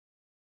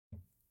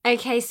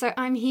Okay, so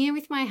I'm here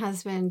with my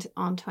husband,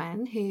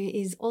 Antoine, who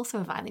is also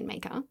a violin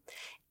maker.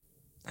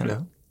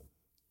 Hello.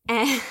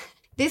 And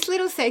this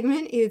little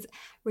segment is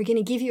we're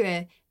going to give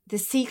you the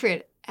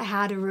secret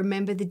how to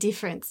remember the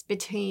difference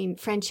between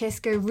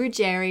Francesco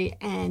Rugeri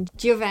and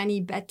Giovanni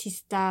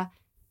Battista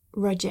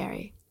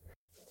Rugeri.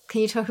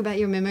 Can you talk about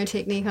your memo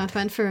technique,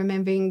 Antoine, for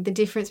remembering the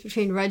difference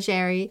between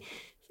Rugeri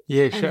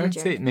Yeah, and sure.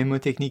 Rugeri? Say memo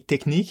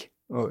technique,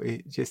 or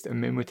just a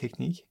memo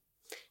technique?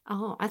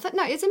 Oh, I thought,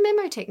 no, it's a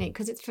memo technique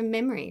because it's for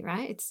memory,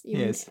 right? It's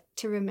Yes.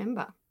 to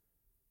remember.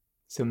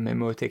 So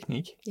memo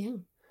technique. Yeah.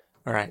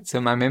 All right.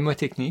 So my memo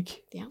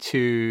technique Yeah.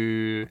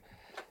 to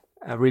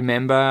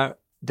remember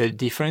the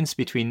difference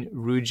between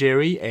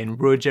Rugeri and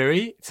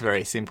Rogeri. It's a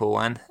very simple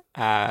one.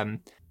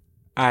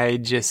 I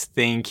just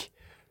think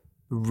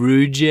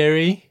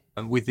Rugeri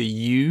with the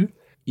U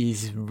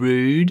is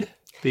rude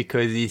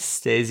because he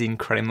stays in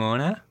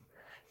Cremona.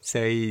 So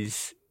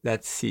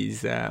that's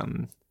his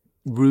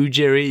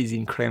Rugeri is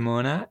in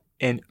Cremona,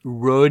 and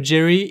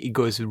Rogeri, he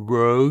goes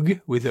rogue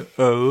with an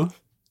O.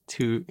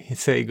 So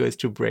he goes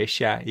to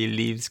Brescia. He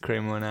leaves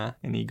Cremona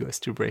and he goes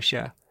to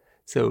Brescia.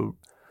 So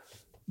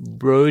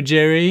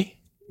Rogeri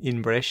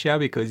in Brescia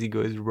because he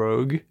goes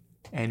rogue,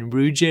 and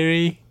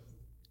Rugeri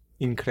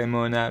in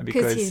Cremona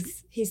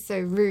because he's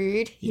so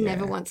rude. He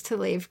never wants to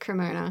leave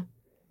Cremona.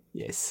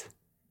 Yes.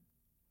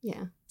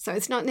 Yeah. So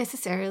it's not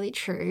necessarily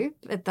true,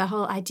 but the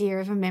whole idea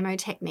of a memo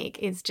technique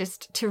is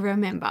just to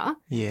remember.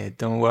 Yeah,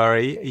 don't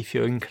worry. If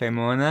you're in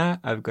Cremona,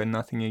 I've got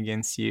nothing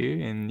against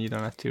you and you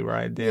don't have to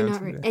ride there.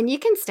 And you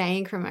can stay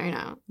in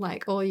Cremona,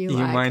 all you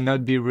like. You might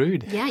not be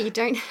rude. Yeah, you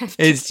don't have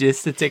to. It's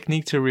just a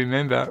technique to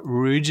remember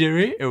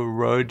Rugeri or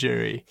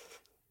Rogeri.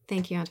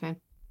 Thank you, Antoine.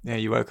 Yeah,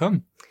 you're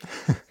welcome.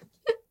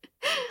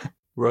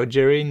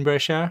 Rogeri in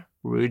Brescia,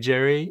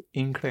 Rugeri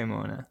in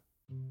Cremona.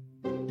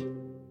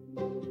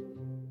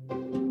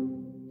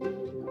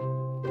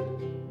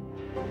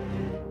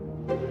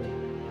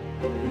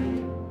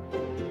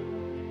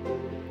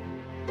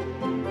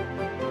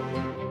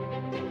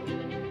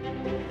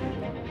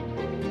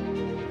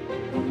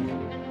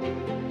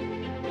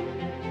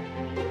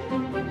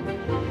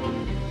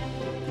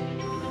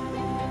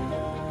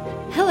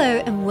 Hello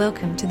and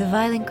welcome to the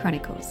Violin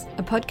Chronicles,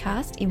 a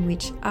podcast in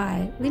which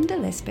I, Linda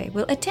Lespe,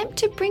 will attempt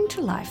to bring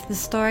to life the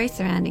story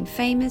surrounding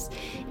famous,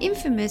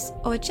 infamous,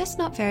 or just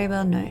not very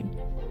well known,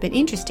 but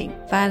interesting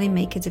violin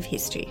makers of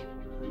history.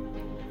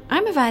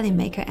 I'm a violin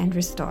maker and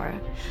restorer.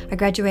 I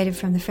graduated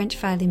from the French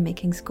Violin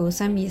Making School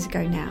some years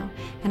ago now,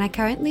 and I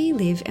currently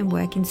live and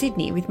work in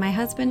Sydney with my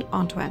husband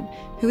Antoine,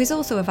 who is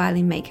also a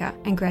violin maker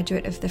and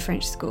graduate of the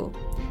French school,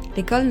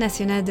 l'École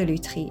Nationale de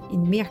Lutherie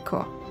in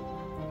Mirecourt.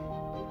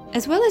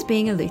 As well as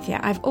being a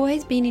luthier, I've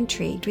always been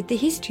intrigued with the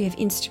history of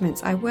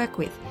instruments I work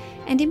with,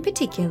 and in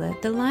particular,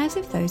 the lives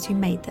of those who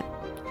made them.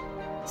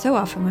 So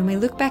often when we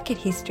look back at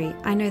history,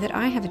 I know that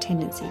I have a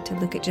tendency to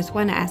look at just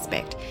one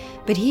aspect,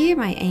 but here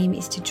my aim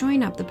is to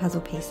join up the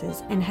puzzle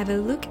pieces and have a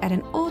look at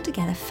an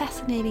altogether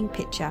fascinating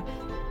picture.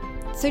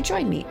 So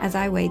join me as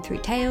I wade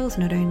through tales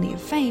not only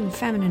of fame,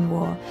 famine and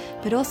war,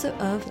 but also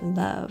of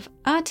love,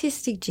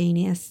 artistic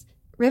genius,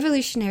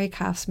 revolutionary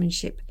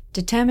craftsmanship,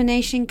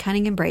 determination,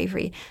 cunning and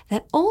bravery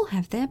that all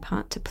have their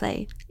part to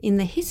play in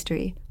the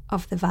history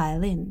of the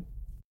violin.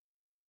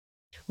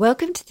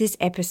 Welcome to this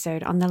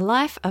episode on the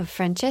life of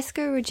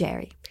Francesco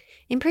Rugeri.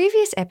 In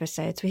previous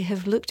episodes, we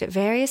have looked at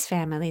various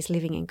families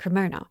living in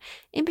Cremona,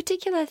 in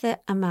particular the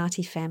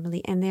Amati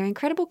family and their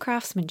incredible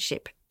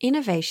craftsmanship,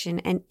 innovation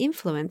and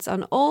influence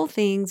on all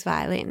things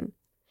violin.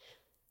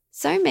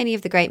 So many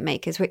of the great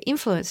makers were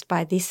influenced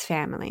by this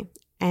family,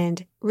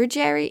 and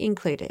Rugeri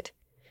included.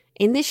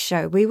 In this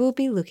show, we will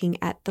be looking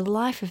at the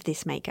life of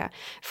this maker,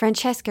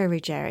 Francesco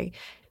Rugeri,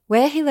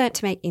 where he learnt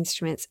to make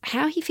instruments,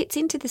 how he fits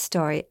into the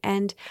story,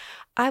 and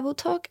I will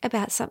talk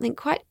about something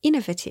quite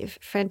innovative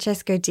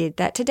Francesco did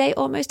that today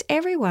almost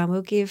everyone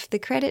will give the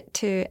credit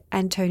to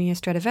Antonio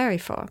Stradivari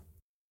for.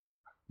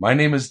 My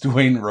name is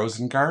Duane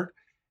Rosengart,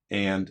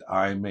 and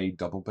I'm a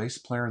double bass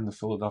player in the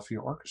Philadelphia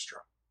Orchestra.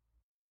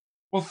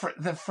 Well,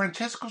 the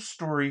Francesco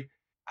story,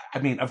 I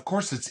mean, of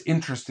course it's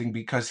interesting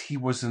because he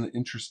was an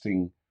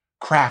interesting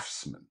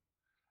craftsman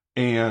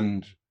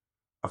and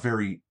a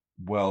very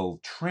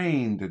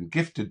well-trained and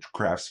gifted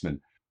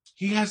craftsman.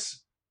 He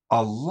has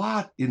a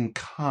lot in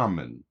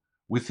common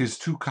with his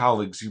two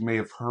colleagues you may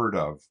have heard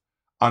of,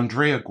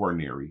 Andrea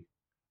Guarneri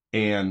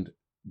and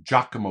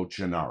Giacomo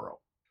Gennaro.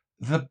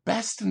 The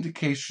best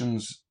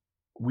indications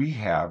we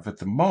have at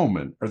the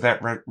moment are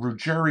that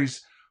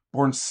Rugeri's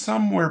born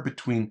somewhere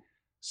between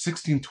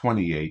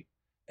 1628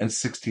 and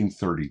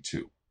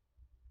 1632.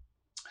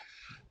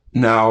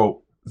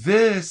 Now,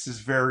 this is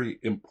very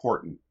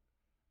important.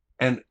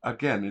 And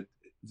again,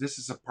 this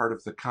is a part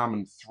of the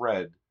common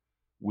thread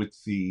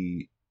with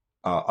the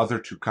other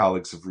two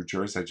colleagues of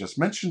Rugeri's I just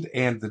mentioned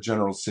and the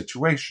general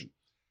situation,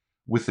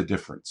 with a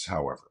difference,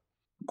 however.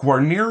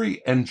 Guarneri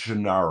and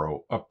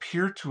Gennaro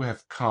appear to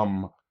have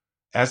come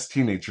as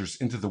teenagers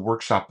into the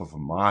workshop of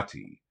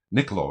Amati,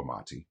 Niccolo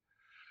Amati.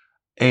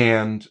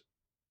 And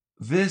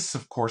this,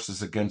 of course,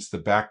 is against the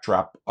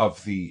backdrop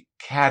of the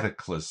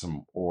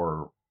cataclysm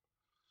or,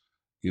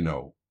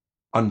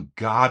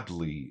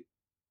 ungodly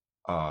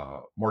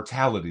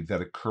mortality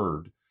that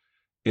occurred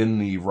in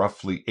the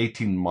roughly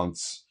 18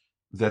 months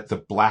that the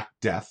Black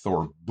Death,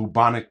 or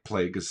bubonic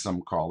plague as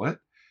some call it,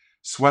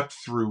 swept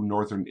through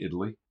northern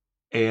Italy.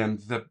 And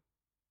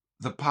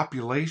the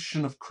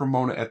population of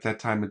Cremona at that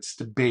time, it's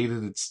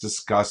debated, it's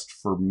discussed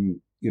for,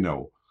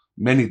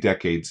 many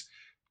decades,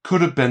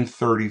 could have been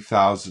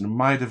 30,000,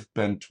 might have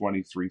been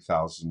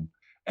 23,000.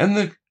 And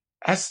the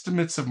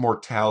estimates of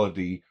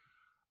mortality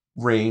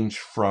range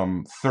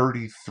from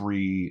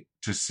 33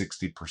 to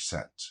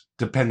 60%,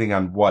 depending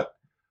on what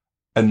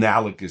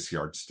analogous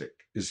yardstick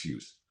is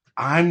used.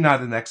 I'm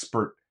not an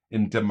expert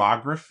in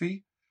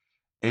demography,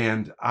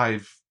 and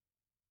I've,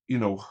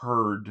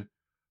 heard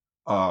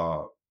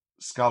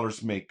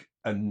scholars make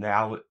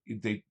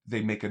they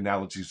make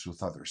analogies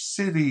with other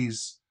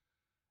cities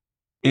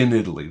in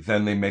Italy.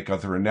 Then they make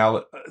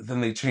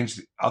then they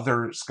change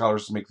other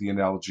scholars to make the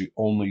analogy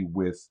only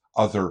with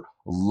other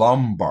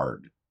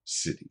Lombard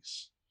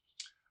cities.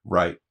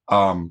 Right.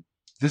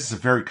 This is a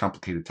very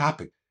complicated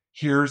topic.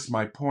 Here's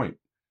my point.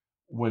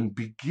 When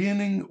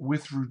beginning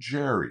with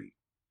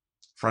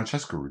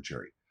Francesco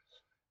Rugeri,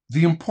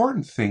 the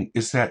important thing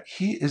is that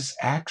he is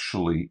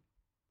actually,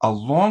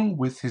 along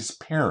with his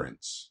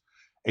parents,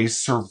 a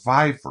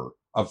survivor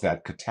of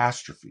that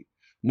catastrophe.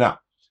 Now,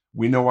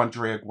 we know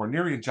Andrea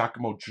Guarneri and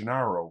Giacomo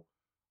Gennaro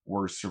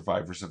were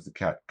survivors of the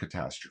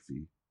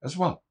catastrophe as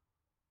well,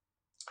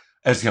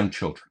 as young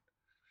children.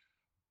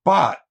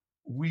 But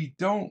we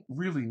don't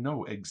really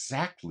know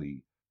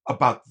exactly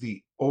about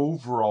the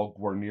overall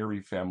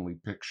Guarneri family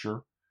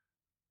picture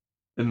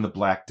in the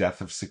Black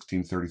Death of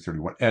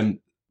 1630-31. And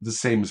the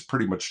same is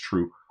pretty much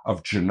true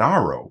of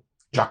Giacomo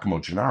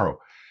Gennaro.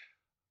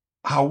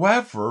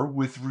 However,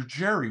 with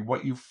Rugeri,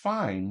 what you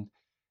find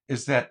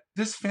is that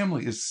this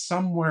family is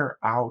somewhere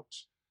out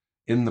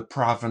in the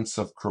province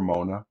of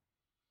Cremona,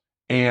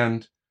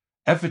 and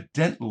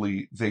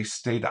evidently they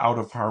stayed out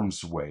of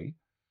harm's way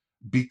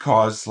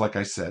because, like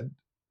I said,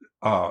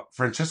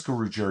 Francesco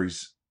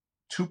Ruggeri's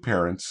two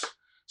parents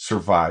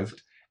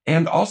survived,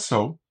 and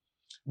also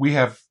we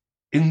have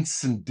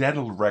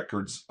incidental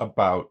records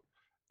about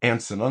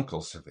aunts and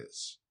uncles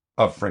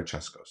of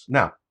Francesco's.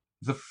 Now,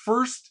 the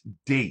first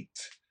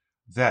date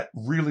that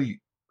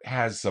really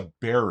has a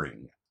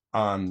bearing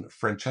on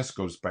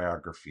Francesco's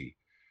biography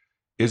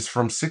is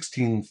from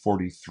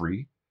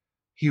 1643.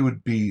 He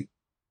would be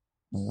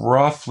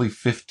roughly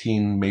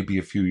 15, maybe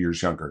a few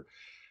years younger.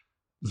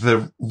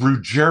 The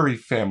Rugeri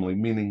family,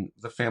 meaning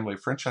the family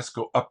of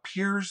Francesco,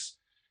 appears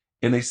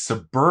in a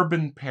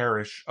suburban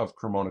parish of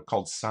Cremona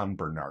called San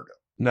Bernardo.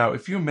 Now,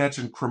 if you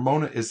imagine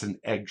Cremona is an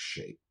egg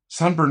shape,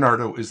 San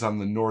Bernardo is on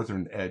the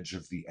northern edge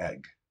of the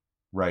egg,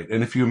 right?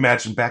 And if you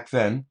imagine back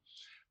then,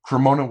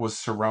 Cremona was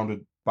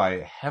surrounded by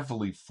a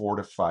heavily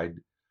fortified,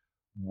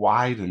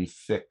 wide and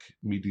thick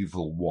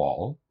medieval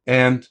wall,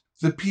 and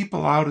the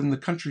people out in the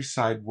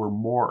countryside were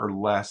more or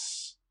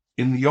less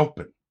in the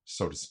open,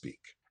 so to speak,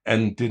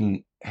 and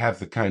didn't have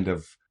the kind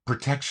of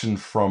protection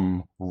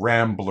from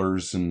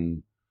ramblers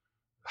and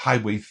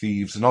highway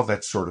thieves and all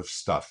that sort of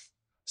stuff.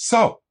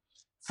 So,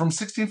 from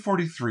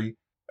 1643,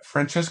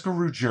 Francesco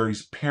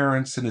Ruggeri's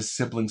parents and his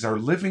siblings are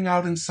living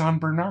out in San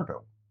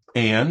Bernardo.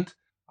 And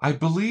I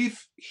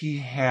believe he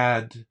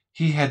had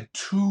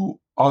two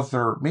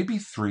other, maybe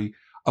three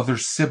other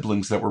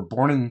siblings that were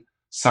born in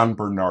San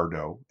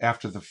Bernardo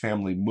after the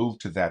family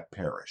moved to that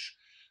parish.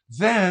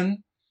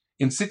 Then,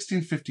 in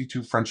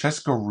 1652,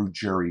 Francesco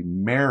Ruggeri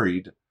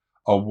married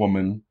a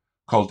woman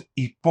called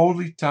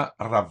Ippolita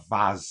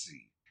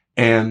Ravasi.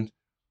 And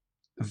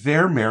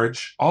their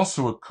marriage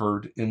also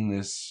occurred in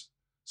this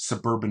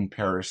suburban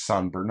parish,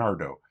 San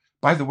Bernardo.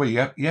 By the way,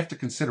 you have to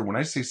consider, when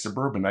I say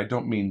suburban, I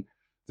don't mean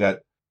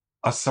that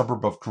a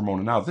suburb of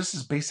Cremona. Now, this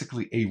is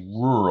basically a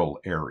rural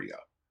area,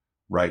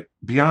 right?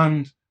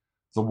 Beyond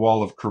the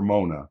wall of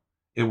Cremona,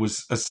 it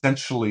was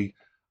essentially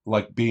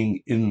like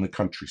being in the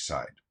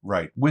countryside,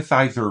 right? With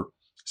either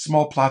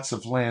small plots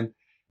of land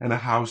and a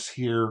house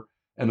here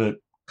and a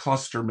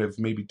cluster of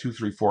maybe 2,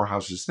 3, 4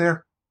 houses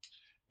there.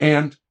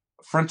 And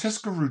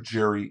Francesco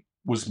Rugeri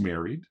was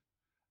married,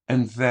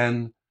 and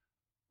then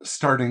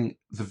starting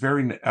in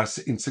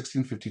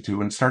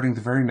 1652, and starting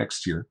the very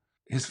next year,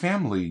 his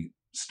family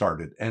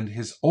started, and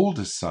his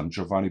oldest son,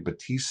 Giovanni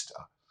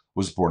Battista,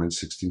 was born in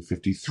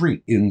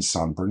 1653 in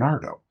San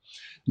Bernardo.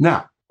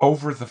 Now,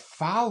 over the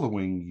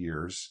following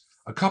years,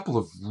 a couple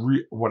of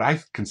what I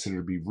consider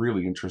to be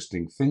really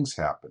interesting things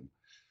happen,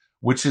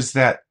 which is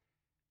that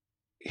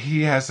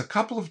he has a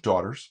couple of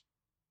daughters,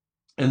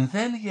 and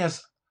then he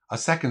has a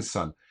second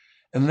son.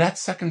 And that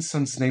second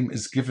son's name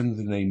is given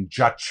the name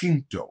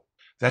Giacinto.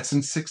 That's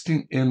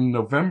in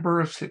November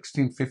of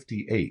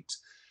 1658.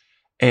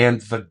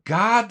 And the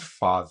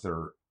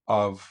godfather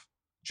of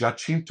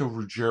Giacinto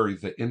Rugeri,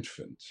 the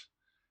infant,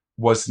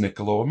 was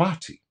Niccolo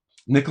Amati.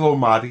 Niccolo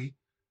Amati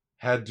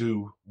had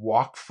to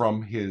walk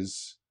from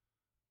his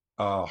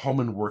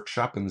home and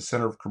workshop in the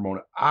center of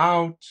Cremona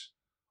out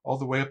all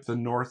the way up the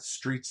north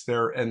streets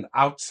there and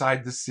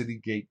outside the city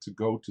gate to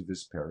go to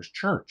this parish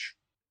church.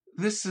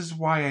 This is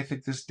why I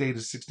think this date of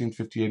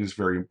 1658 is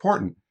very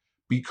important,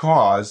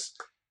 because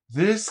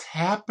this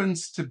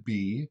happens to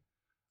be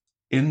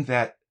in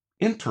that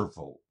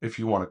interval, if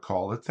you want to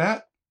call it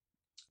that,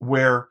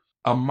 where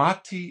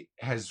Amati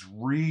has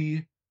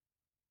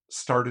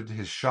restarted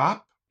his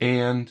shop,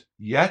 and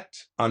yet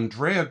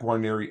Andrea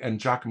Guarneri and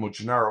Giacomo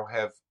Gennaro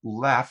have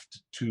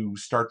left to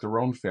start their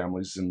own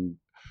families and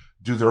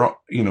do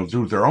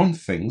their own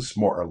things,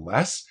 more or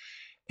less.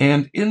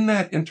 And in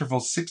that interval,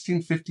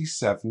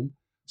 1657,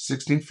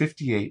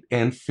 1658,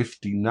 and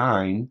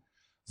 59,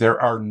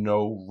 there are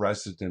no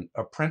resident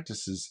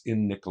apprentices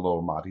in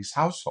Niccolo Amati's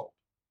household.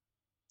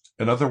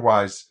 And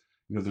otherwise,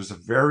 there's a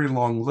very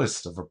long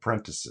list of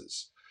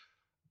apprentices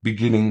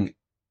beginning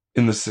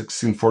in the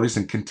 1640s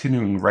and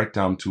continuing right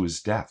down to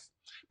his death.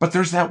 But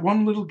there's that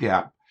one little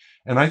gap.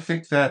 And I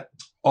think that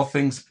all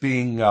things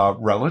being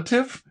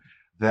relative,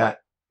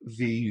 that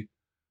the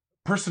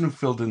person who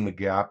filled in the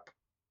gap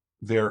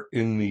there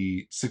in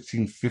the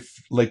 1650s,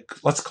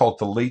 let's call it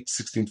the late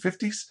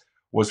 1650s,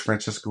 was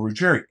Francesco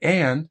Rugeri.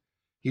 And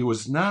he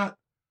was not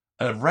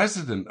a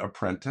resident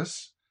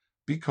apprentice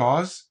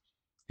because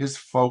his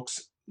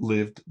folks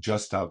lived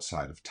just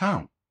outside of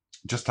town,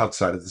 just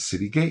outside of the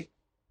city gate.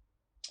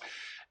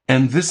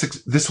 And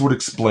this would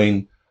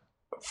explain,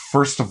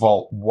 first of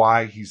all,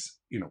 why he's,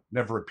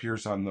 never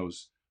appears on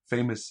those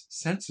famous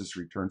census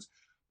returns,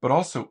 but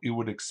also it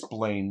would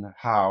explain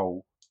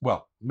how,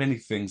 well, many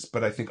things,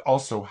 but I think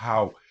also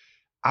how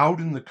out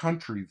in the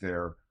country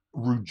there,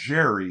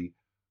 Rugeri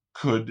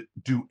could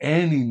do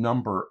any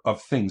number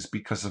of things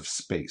because of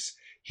space.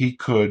 He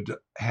could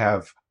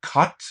have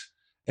cut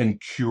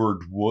and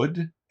cured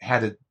wood,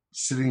 had it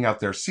sitting out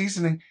there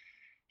seasoning.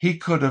 He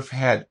could have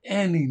had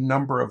any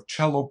number of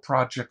cello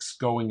projects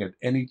going at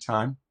any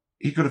time.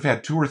 He could have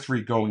had 2 or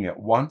 3 going at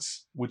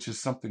once, which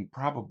is something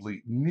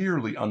probably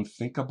nearly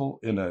unthinkable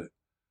in a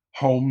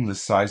home the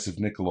size of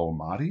Niccolo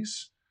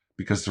Amati's,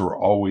 because there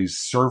were always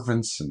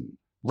servants and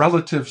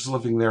relatives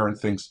living there and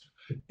things,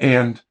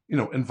 and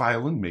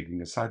violin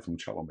making aside from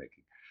cello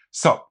making.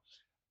 So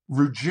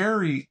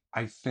Rugeri,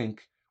 I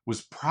think,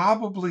 was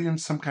probably in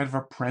some kind of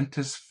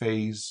apprentice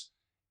phase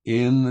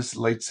in the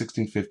late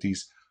 1650s.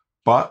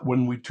 But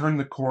when we turn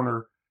the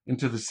corner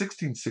into the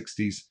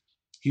 1660s,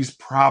 he's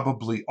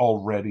probably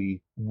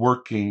already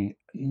working,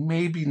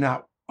 maybe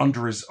not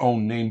under his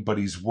own name, but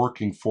he's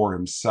working for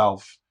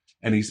himself,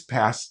 and he's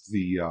past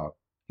the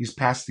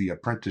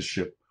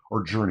apprenticeship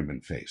or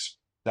journeyman phase.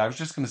 I was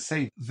just going to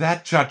say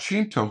that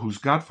Giacinto, whose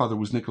godfather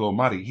was Niccolo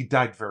Amati, he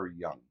died very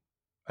young.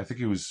 I think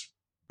he was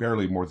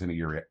barely more than a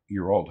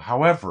year old.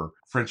 However,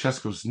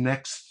 Francesco's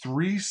next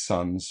 3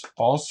 sons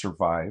all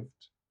survived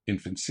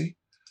infancy,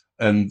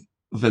 and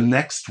the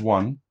next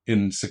one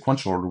in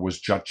sequential order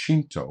was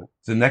Giacinto.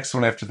 The next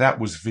one after that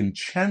was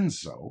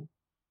Vincenzo,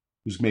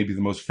 who's maybe the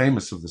most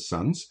famous of the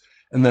sons.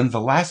 And then the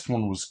last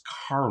one was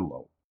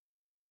Carlo.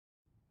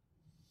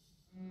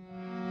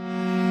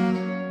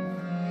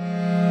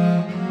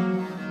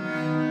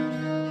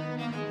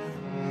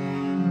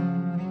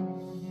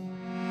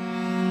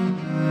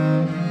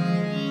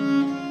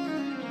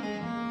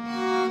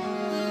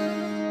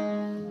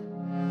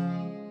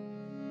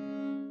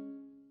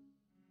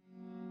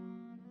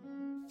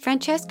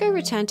 Francesco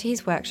returned to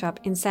his workshop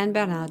in San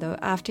Bernardo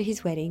after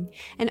his wedding,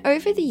 and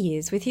over the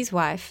years with his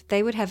wife,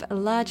 they would have a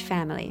large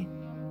family.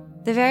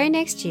 The very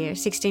next year,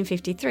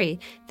 1653,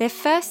 their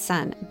first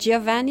son,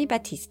 Giovanni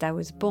Battista,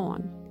 was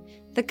born.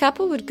 The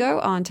couple would go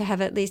on to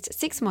have at least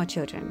 6 more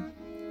children.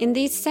 In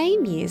these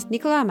same years,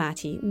 Niccolo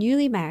Amati,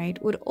 newly married,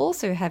 would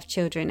also have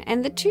children,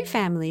 and the 2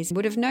 families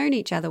would have known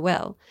each other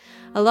well,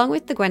 along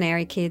with the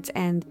Guarneri kids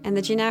and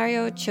the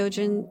Gennaro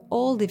children,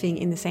 all living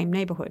in the same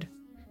neighborhood.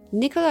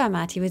 Niccolo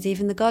Amati was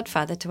even the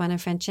godfather to one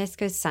of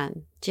Francesco's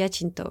sons,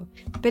 Giacinto.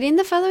 But in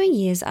the following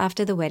years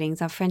after the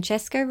weddings of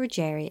Francesco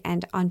Rugeri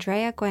and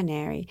Andrea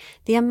Guarneri,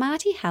 the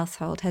Amati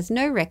household has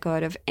no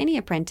record of any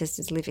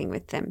apprentices living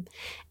with them.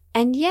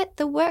 And yet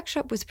the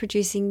workshop was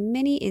producing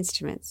many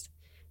instruments.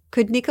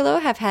 Could Niccolo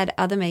have had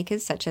other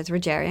makers such as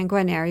Rugeri and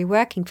Guarneri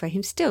working for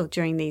him still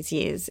during these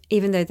years,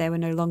 even though they were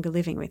no longer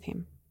living with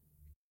him?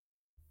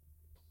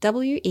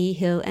 W. E.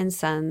 Hill and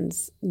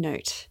Sons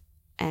note,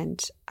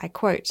 and I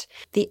quote,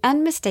 "The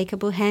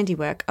unmistakable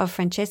handiwork of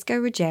Francesco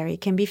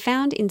Rugeri can be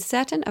found in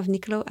certain of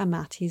Niccolo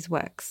Amati's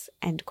works."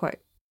 End quote.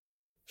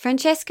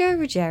 Francesco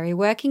Rugeri,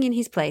 working in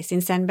his place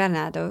in San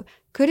Bernardo,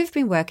 could have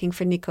been working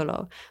for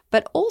Niccolo,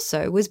 but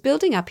also was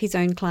building up his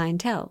own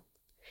clientele.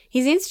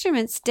 His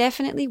instruments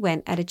definitely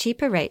went at a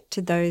cheaper rate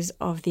to those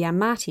of the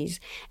Amatis,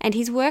 and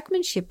his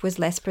workmanship was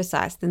less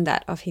precise than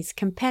that of his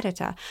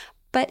competitor,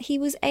 but he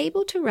was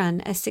able to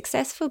run a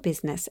successful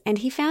business, and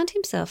he found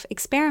himself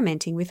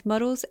experimenting with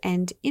models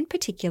and, in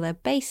particular,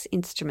 bass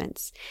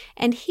instruments.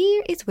 And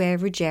here is where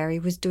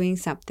Rugeri was doing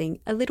something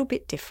a little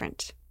bit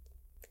different.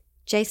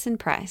 Jason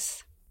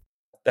Price.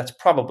 That's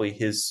probably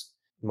his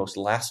most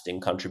lasting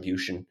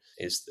contribution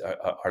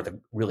are the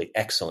really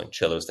excellent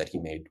cellos that he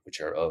made, which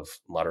are of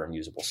modern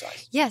usable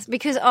size. Yes,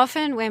 because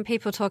often when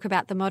people talk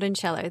about the modern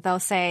cello, they'll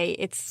say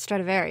it's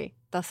Stradivari.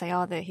 They'll say,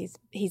 oh,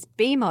 he's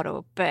B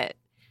model, but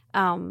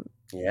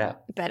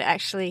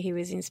actually he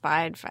was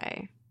inspired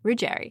by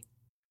Rugeri.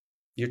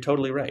 You're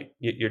totally right.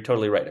 You're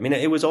totally right. I mean,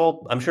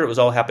 I'm sure it was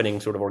all happening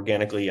sort of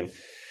organically and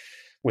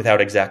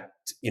without exact,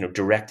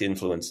 direct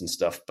influence and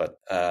stuff, but,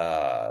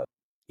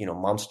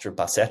 monster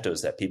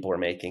passettos that people were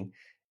making,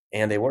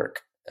 and they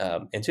work.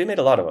 And so he made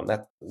a lot of them.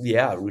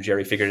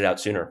 Rugeri figured it out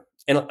sooner.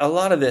 And a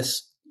lot of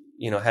this,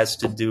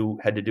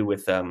 had to do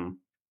with,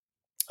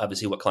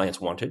 obviously what clients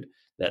wanted,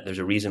 that there's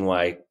a reason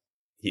why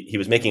he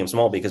was making them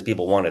small, because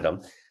people wanted them,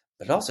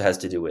 but it also has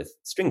to do with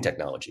string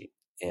technology.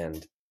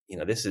 And,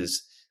 this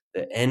is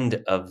the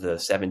end of the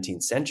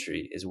 17th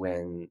century is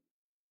when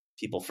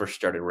people first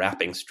started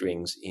wrapping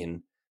strings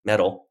in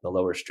metal, the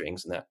lower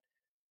strings, and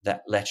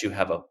that lets you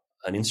have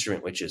an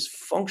instrument which is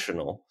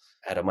functional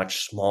at a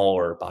much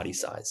smaller body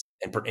size.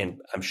 And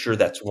I'm sure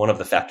that's one of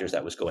the factors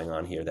that was going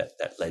on here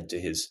that led to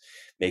his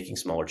making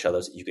smaller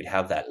cellos. You could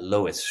have that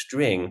lowest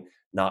string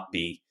not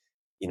be,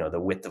 the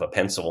width of a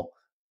pencil,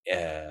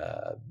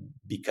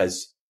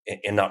 because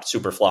and not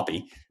super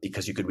floppy,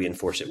 because you could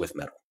reinforce it with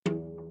metal.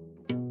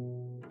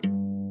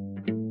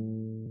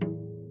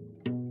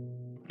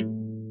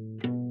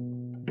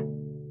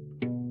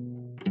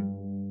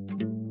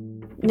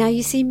 Now,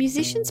 you see,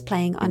 musicians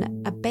playing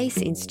on a bass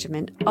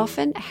instrument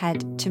often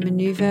had to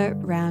maneuver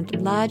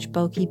around large,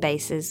 bulky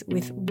basses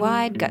with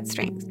wide gut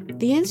strings.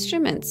 The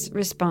instrument's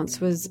response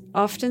was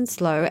often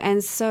slow,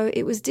 and so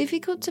it was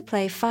difficult to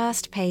play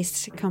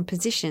fast-paced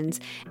compositions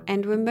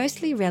and were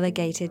mostly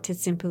relegated to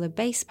simpler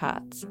bass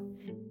parts.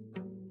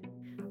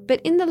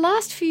 But in the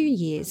last few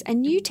years, a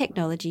new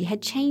technology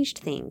had changed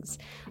things.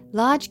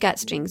 Large gut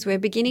strings were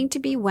beginning to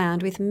be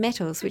wound with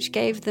metals which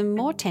gave them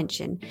more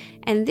tension,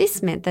 and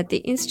this meant that the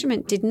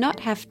instrument did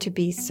not have to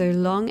be so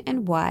long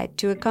and wide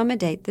to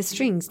accommodate the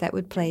strings that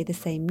would play the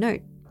same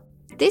note.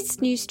 This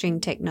new string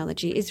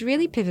technology is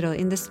really pivotal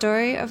in the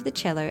story of the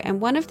cello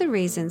and one of the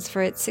reasons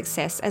for its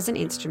success as an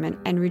instrument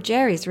and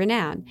Ruggeri's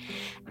renown,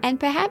 and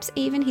perhaps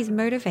even his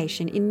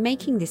motivation in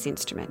making this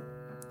instrument.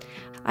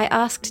 I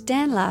asked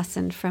Dan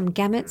Larson from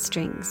Gamut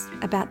Strings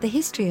about the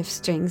history of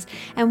strings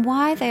and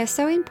why they are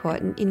so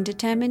important in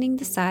determining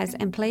the size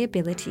and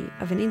playability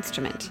of an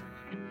instrument.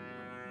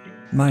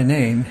 My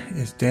name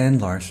is Dan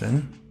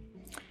Larson,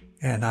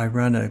 and I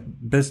run a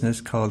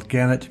business called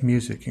Gamut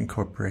Music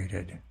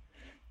Incorporated.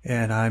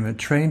 And I'm a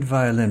trained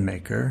violin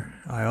maker.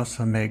 I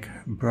also make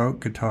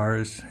Baroque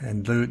guitars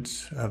and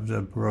lutes of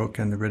the Baroque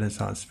and the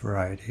Renaissance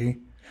variety.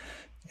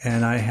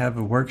 And I have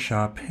a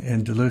workshop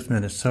in Duluth,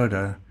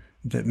 Minnesota,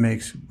 that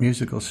makes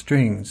musical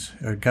strings,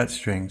 or gut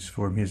strings,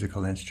 for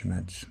musical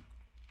instruments.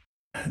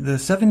 The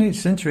 17th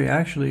century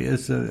actually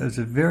is a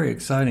very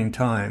exciting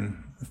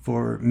time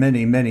for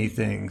many, many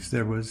things.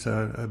 There was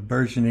a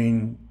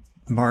burgeoning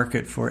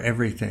market for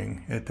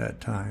everything at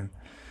that time.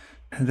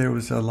 There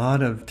was a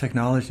lot of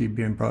technology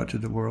being brought to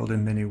the world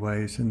in many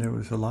ways, and there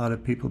was a lot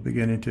of people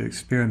beginning to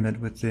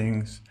experiment with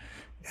things.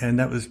 And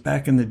that was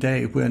back in the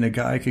day when a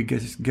guy could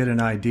get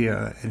an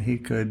idea and he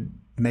could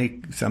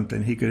make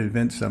something, he could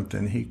invent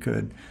something, he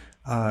could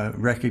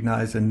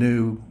recognize a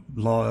new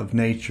law of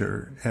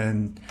nature.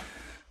 And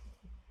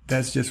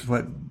that's just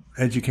what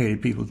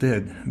educated people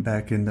did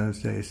back in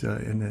those days,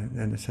 in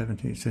the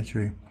 17th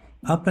century.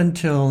 Up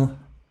until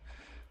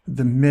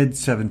the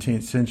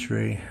mid-17th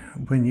century,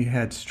 when you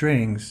had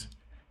strings,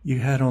 you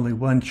had only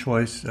one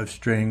choice of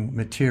string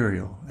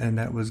material, and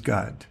that was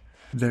gut.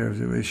 There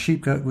was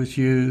sheep gut was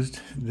used,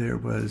 there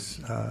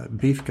was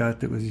beef gut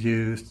that was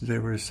used,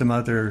 there were some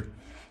other,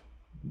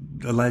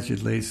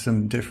 allegedly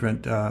some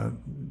different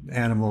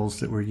animals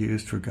that were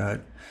used for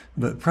gut,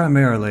 but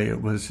primarily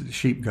it was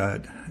sheep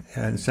gut,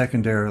 and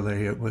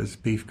secondarily it was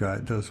beef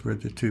gut. Those were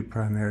the two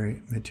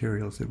primary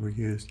materials that were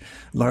used,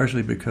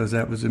 largely because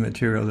that was the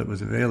material that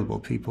was available.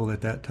 People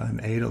at that time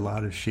ate a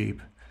lot of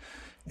sheep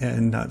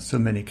and not so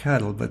many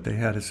cattle, but they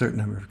had a certain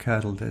number of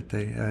cattle that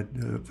they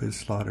had was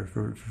slaughtered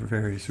for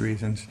various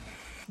reasons.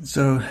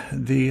 So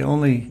the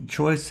only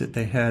choice that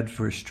they had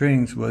for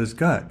strings was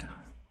gut.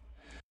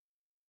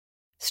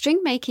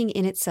 String making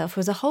in itself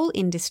was a whole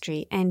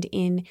industry, and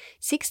in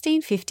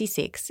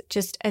 1656,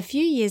 just a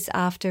few years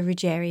after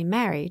Rugeri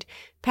married,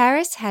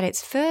 Paris had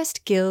its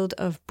first guild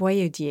of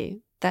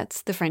boyardiers.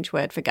 That's the French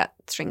word for gut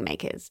string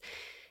makers.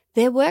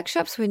 Their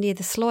workshops were near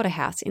the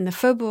slaughterhouse in the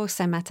Faubourg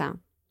Saint-Martin.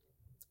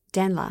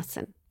 Dan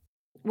Larson.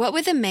 What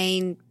were the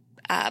main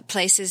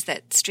places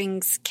that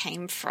strings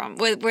came from?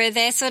 Were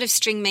there sort of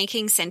string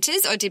making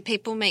centres, or did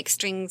people make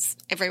strings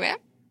everywhere?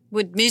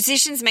 Would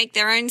musicians make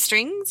their own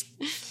strings?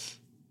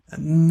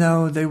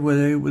 No, they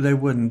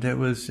wouldn't. It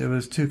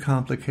was too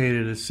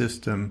complicated a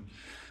system,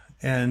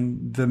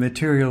 and the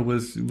material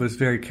was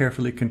very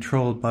carefully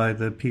controlled by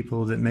the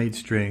people that made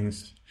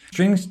strings.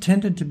 Strings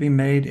tended to be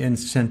made in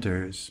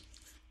centers,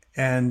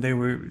 and they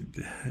were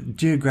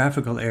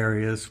geographical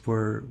areas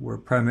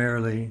were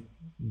primarily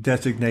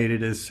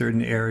designated as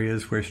certain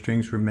areas where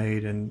strings were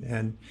made,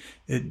 and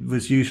it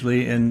was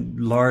usually in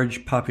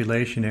large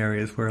population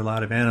areas where a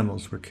lot of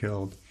animals were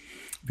killed,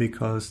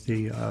 because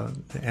the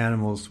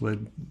animals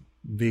would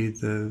be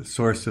the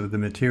source of the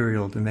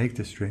material to make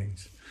the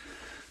strings.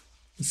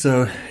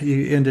 So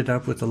you ended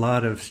up with a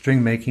lot of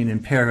string making in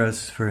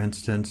Paris, for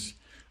instance,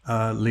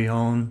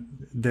 Lyon.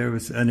 There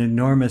was an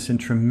enormous and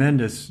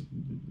tremendous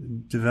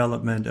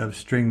development of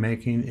string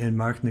making in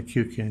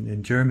Marknekuchen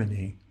in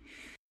Germany,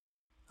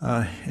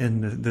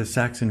 in the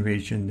Saxon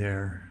region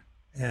there.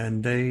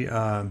 And they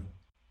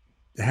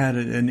had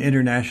an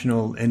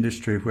international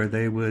industry where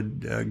they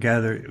would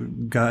gather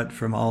gut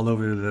from all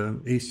over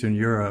the Eastern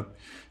Europe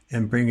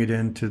and bring it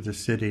into the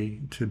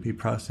city to be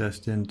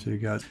processed into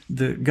gut.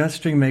 The gut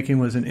string making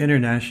was an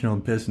international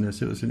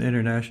business. It was an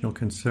international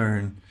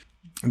concern.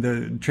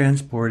 The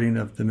transporting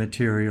of the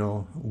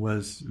material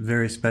was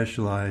very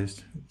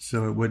specialized,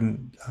 so it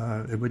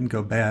wouldn't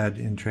go bad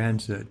in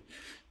transit.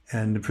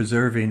 And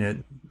preserving it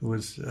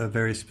was a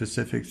very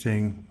specific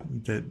thing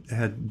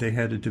that they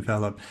had to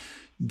develop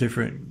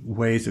different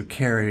ways of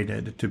carrying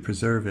it to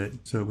preserve it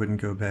so it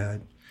wouldn't go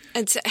bad.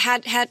 And so how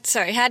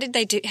did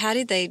they do it?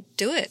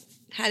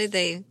 How did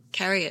they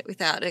carry it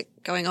without it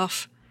going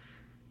off?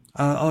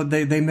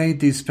 They made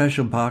these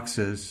special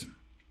boxes,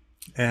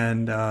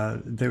 and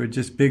they were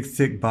just big,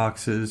 thick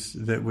boxes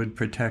that would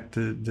protect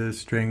the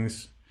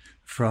strings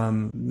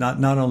from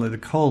not only the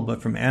cold,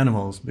 but from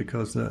animals,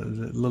 because the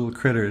little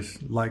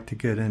critters like to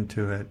get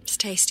into it. It's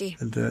tasty.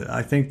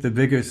 I think the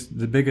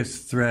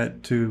biggest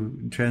threat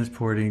to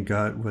transporting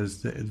gut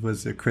was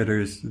the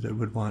critters that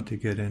would want to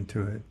get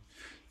into it.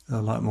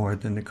 A lot more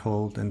than the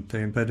cold and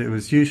thing, but they were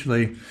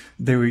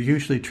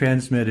usually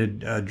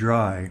transmitted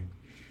dry.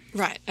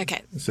 Right.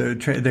 Okay. So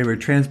they were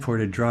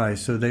transported dry.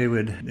 So they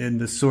would, in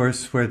the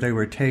source where they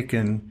were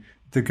taken,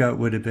 the gut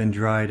would have been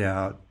dried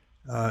out,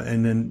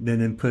 and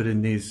then put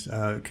in these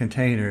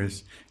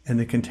containers. And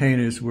the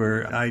containers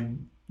were, I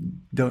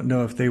don't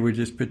know if they were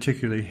just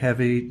particularly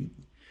heavy,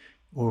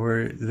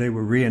 or they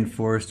were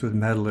reinforced with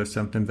metal or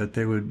something, but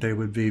they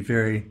would be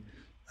very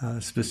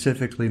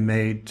specifically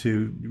made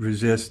to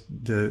resist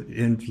the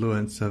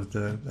influence of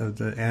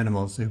the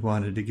animals who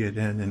wanted to get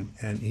in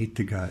and eat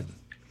the gut.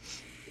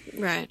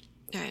 Right.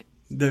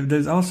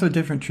 There's also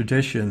different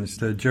traditions.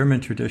 The German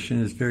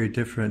tradition is very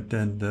different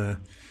than the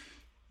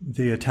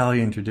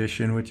Italian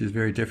tradition, which is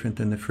very different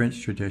than the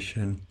French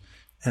tradition.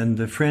 And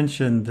the French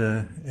and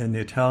the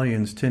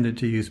Italians tended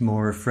to use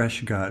more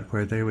fresh gut,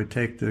 where they would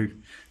take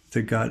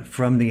the gut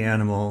from the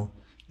animal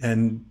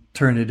and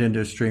turn it into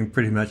a string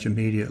pretty much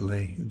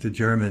immediately. The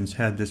Germans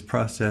had this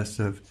process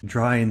of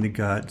drying the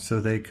gut so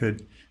they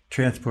could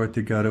transport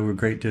the gut over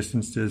great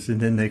distances, and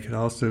then they could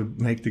also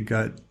make the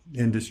gut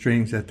into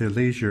strings at their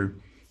leisure,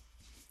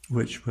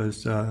 which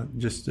was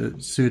just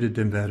suited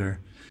them better.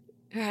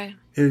 Right.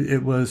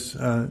 It was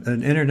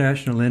an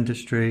international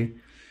industry.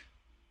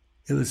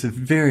 It was a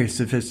very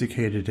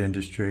sophisticated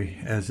industry,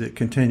 as it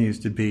continues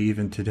to be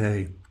even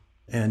today.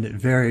 And it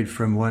varied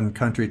from one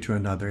country to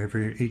another.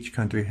 Each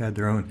country had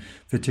their own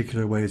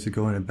particular ways of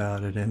going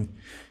about it,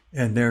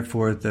 and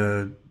therefore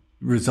the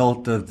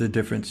result of the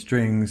different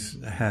strings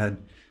had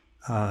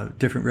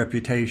different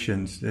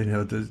reputations. You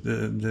know,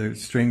 the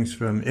strings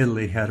from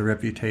Italy had a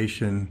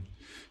reputation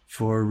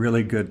for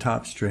really good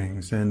top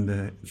strings, and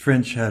the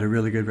French had a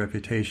really good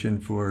reputation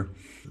for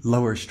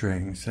lower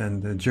strings,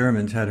 and the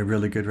Germans had a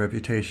really good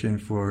reputation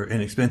for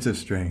inexpensive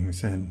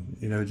strings. And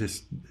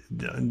just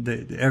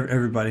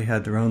everybody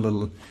had their own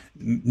little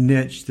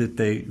niche that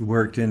they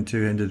worked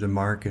into the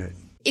market.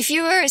 If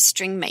you were a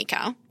string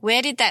maker,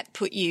 where did that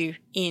put you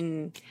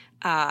in?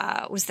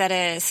 Was that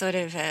a sort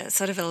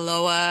of a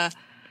lower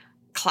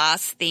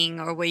class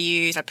thing, or were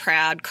you a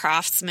proud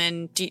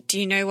craftsman? Do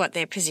you know what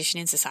their position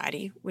in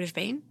society would have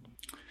been?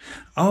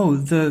 Oh,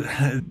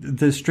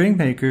 the string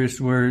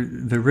makers were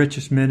the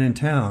richest men in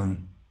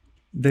town.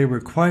 They were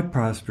quite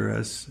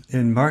prosperous.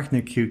 In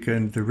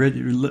Marknekuchen,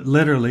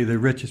 literally the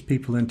richest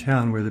people in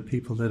town were the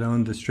people that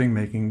owned the string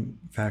making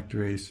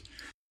factories.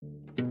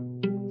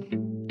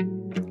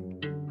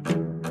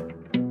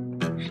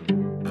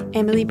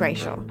 Emily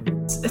Brayshaw.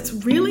 It's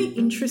really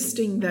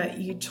interesting that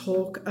you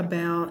talk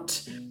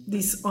about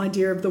this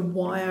idea of the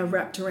wire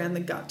wrapped around the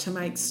gut to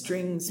make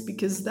strings,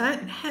 because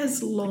that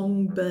has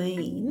long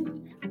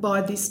been,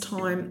 by this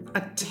time,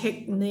 a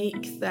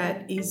technique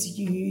that is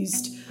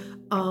used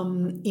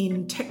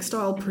in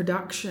textile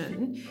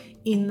production,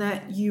 in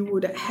that you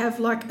would have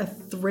like a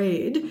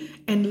thread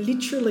and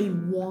literally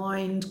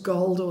wind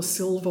gold or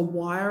silver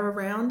wire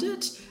around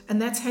it,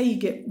 and that's how you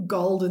get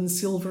gold and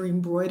silver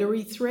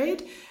embroidery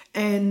thread.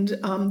 And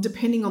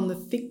depending on the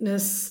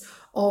thickness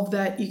of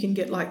that, you can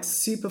get like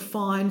super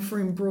fine for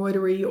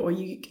embroidery, or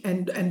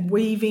and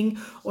weaving,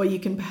 or you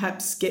can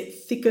perhaps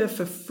get thicker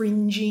for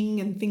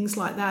fringing and things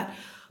like that.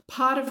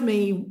 Part of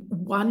me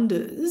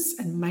wonders,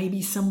 and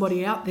maybe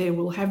somebody out there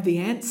will have the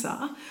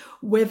answer,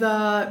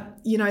 whether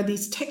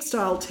these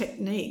textile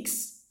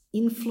techniques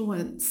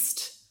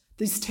influenced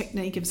this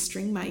technique of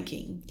string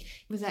making.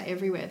 Was that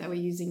everywhere they were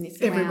using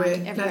this?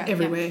 Everywhere.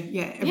 Everywhere.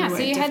 Yeah, So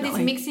you had this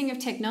definitely. mixing of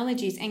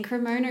technologies, and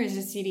Cremona is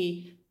a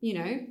city,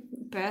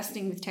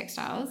 bursting with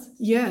textiles.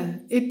 Yeah,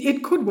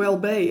 it could well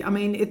be. I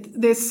mean,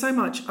 there's so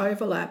much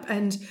overlap,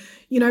 and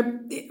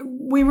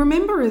we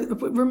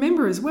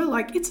remember as well.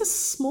 Like, it's a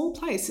small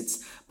place.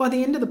 It's by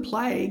the end of the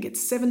plague,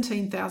 it's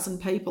 17,000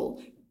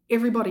 people.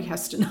 Everybody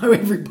has to know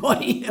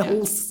everybody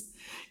else.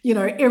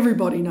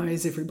 Everybody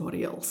knows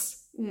everybody else.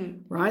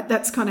 Right?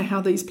 That's kind of how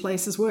these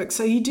places work.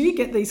 So you do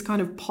get these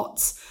kind of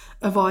pots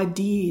of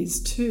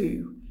ideas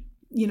too,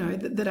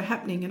 that are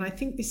happening. And I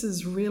think this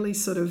is really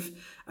sort of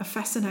a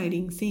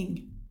fascinating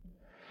thing.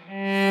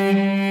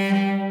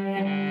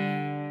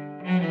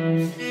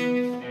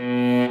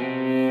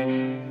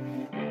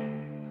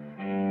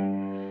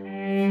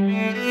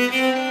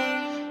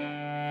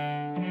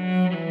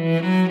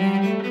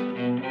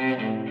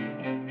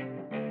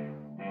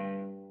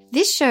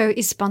 This show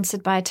is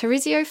sponsored by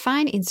Tarizio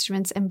Fine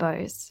Instruments and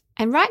Bows.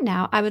 And right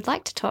now, I would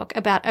like to talk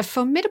about a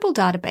formidable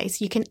database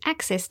you can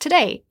access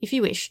today, if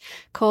you wish,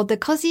 called the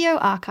Cosio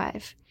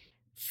Archive.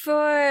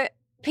 For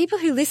people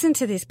who listen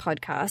to this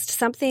podcast,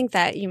 something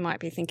that you might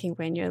be thinking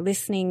when you're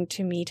listening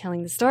to me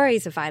telling the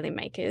stories of violin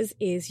makers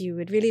is you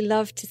would really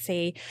love to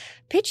see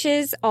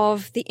pictures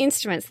of the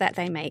instruments that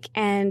they make.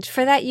 And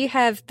for that, you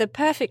have the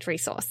perfect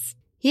resource.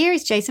 Here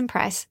is Jason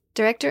Price,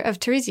 director of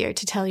Tarizio,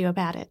 to tell you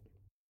about it.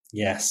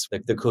 Yes,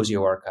 the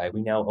Cosio Archive.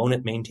 We now own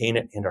it, maintain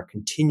it, and are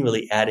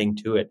continually adding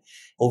to it.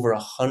 Over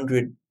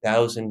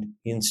 100,000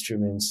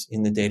 instruments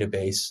in the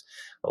database,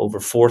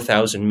 over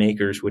 4,000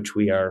 makers, which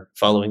we are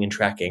following and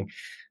tracking,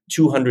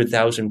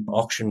 200,000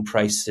 auction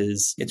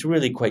prices. It's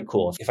really quite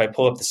cool. If I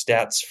pull up the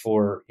stats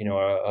for,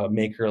 a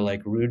maker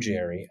like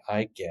Rugeri,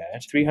 I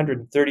get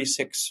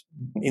 336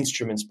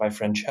 instruments by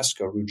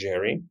Francesco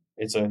Rugeri.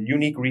 It's a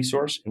unique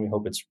resource, and we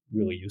hope it's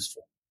really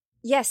useful.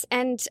 Yes,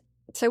 and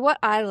so what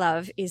I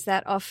love is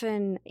that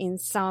often in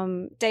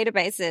some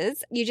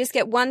databases, you just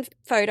get one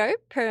photo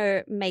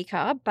per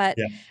maker. But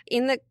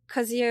in the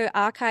Cosio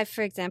Archive,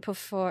 for example,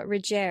 for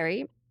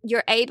Rugeri,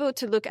 you're able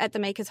to look at the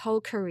maker's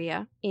whole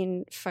career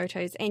in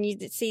photos, and you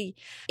see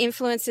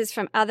influences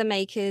from other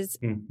makers.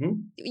 Mm-hmm.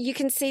 You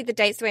can see the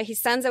dates where his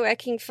sons are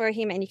working for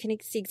him, and you can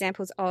see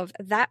examples of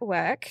that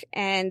work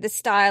and the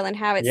style and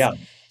how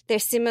they're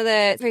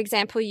similar. For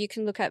example, you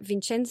can look at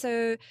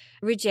Vincenzo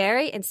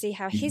Rugeri and see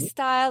how his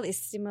style is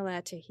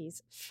similar to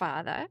his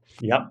father.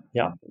 Yeah.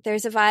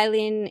 There's a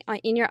violin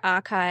in your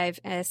archive,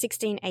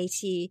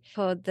 1680,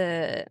 called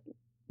the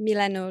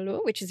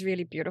Milanolo, which is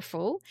really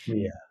beautiful.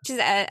 Yeah. Which is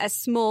a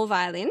small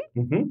violin.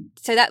 Mm-hmm.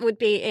 So that would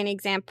be an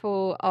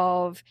example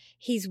of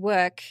his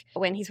work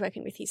when he's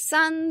working with his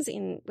sons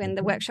when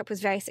the workshop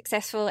was very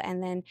successful.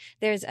 And then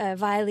there's a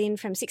violin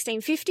from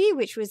 1650,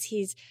 which was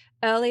his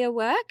earlier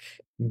work.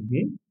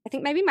 Mm-hmm. I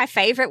think maybe my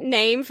favorite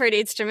name for an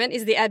instrument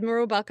is the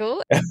Admiral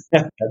Buckle.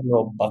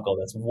 Admiral Buckle,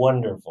 that's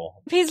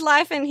wonderful. His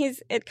life and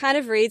it kind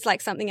of reads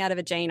like something out of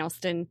a Jane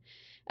Austen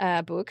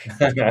book.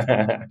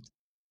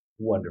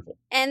 Wonderful.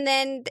 And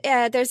then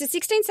there's a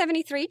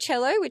 1673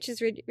 cello, which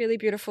is really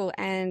beautiful.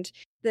 And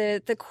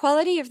the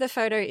quality of the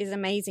photo is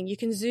amazing. You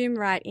can zoom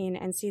right in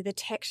and see the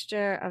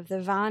texture of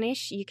the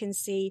varnish. You can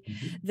see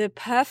the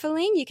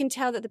purfling. You can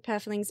tell that the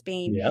purfling's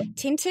been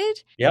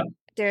tinted. Yep.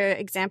 There are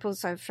examples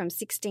from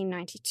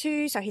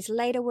 1692, so his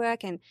later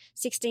work, and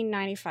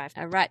 1695,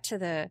 right to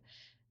the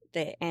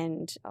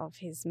end of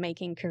his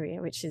making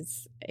career, which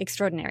is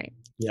extraordinary.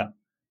 Yeah.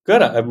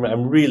 Good.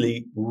 I'm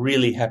really,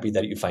 really happy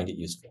that you find it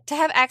useful. To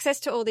have access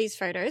to all these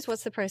photos,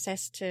 what's the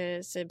process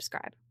to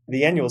subscribe?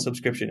 The annual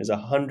subscription is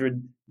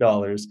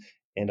 $100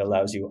 and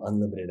allows you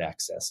unlimited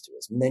access to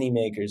as many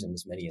makers and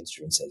as many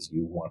instruments as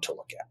you want to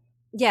look at.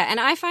 Yeah, and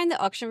I find the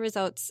auction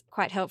results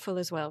quite helpful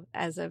as well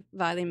as a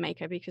violin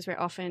maker, because we're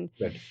often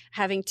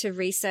having to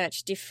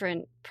research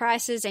different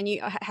prices, and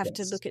you have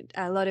to look at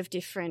a lot of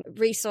different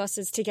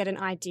resources to get an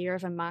idea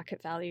of a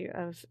market value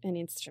of an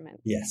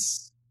instrument.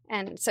 Yes.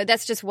 And so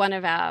that's just one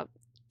of our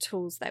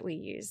tools that we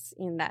use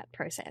in that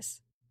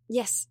process.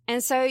 Yes.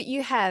 And so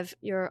you have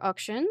your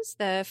auctions,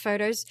 the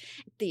photos,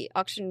 the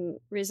auction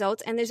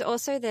results, and there's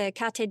also the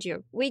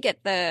carteggio. We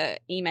get the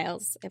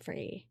emails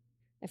every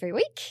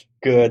week.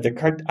 Good.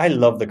 I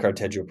love the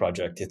Carteggio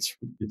project. It's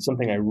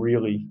something I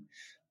really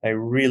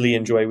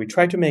enjoy. We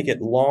try to make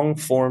it long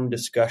form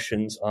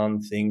discussions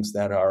on things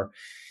that are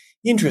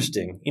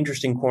interesting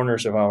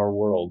corners of our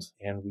world,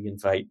 and we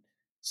invite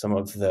some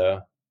of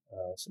the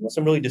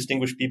some really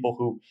distinguished people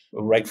who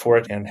write for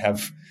it and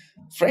have,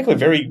 frankly,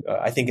 very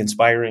I think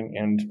inspiring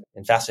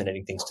and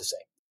fascinating things to say.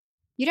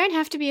 You don't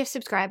have to be a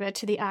subscriber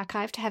to the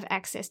archive to have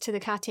access to the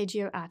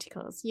Carteggio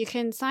articles. You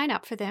can sign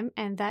up for them,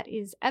 and that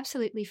is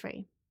absolutely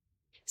free.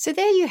 So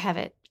there you have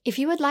it. If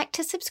you would like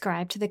to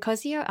subscribe to the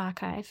Cosio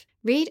archive,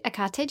 read a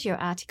Carteggio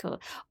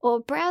article, or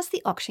browse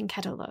the auction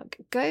catalogue,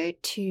 go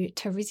to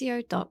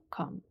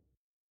tarizio.com.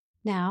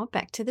 Now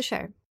back to the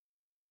show.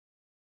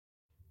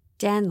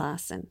 Dan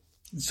Larson.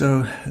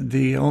 So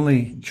the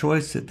only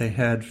choice that they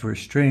had for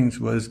strings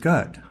was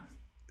gut.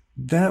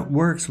 That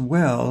works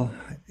well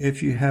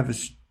if you have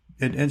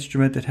an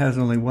instrument that has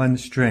only one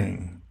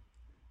string,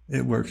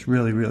 it works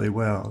really, really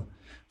well.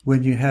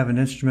 When you have an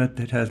instrument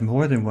that has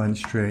more than one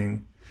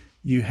string,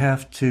 you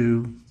have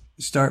to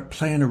start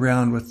playing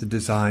around with the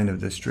design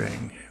of the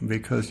string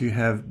because you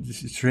have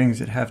strings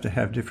that have to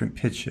have different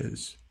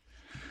pitches.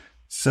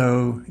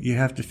 So you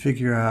have to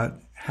figure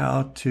out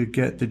how to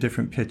get the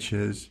different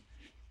pitches.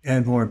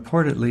 And more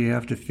importantly, you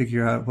have to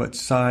figure out what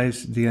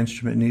size the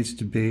instrument needs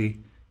to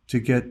be to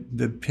get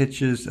the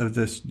pitches of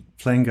the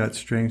plain gut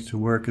strings to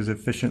work as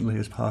efficiently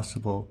as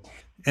possible.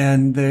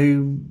 And they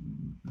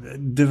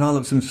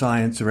developed some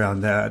science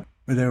around that.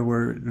 There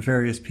were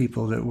various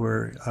people that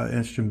were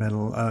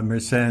instrumental.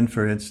 Mersenne,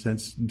 for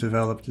instance,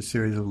 developed a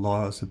series of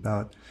laws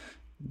about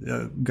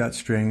gut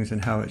strings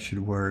and how it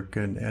should work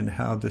and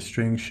how the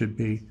strings should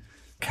be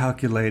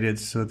calculated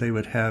so they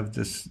would have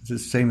the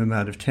same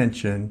amount of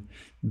tension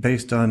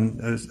based on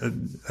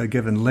a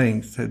given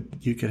length. That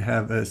you could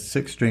have a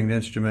 6-stringed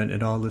instrument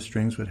and all the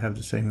strings would have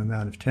the same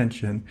amount of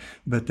tension,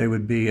 but they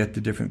would be at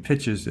the different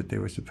pitches that they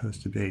were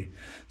supposed to be.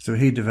 So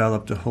he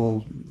developed a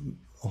whole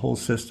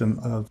system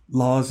of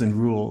laws and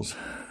rules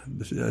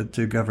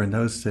to govern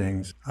those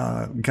things.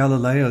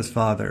 Galileo's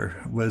father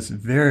was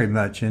very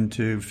much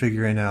into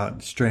figuring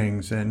out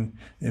strings, and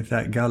in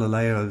fact,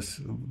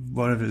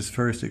 one of his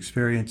first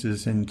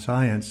experiences in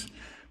science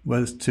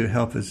was to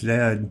help his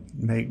dad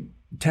make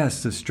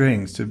tests of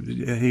strings.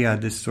 He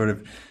had this sort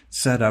of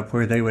setup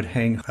where they would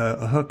hang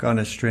a hook on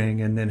a string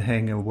and then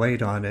hang a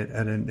weight on it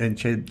and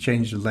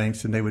change the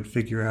lengths, and they would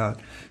figure out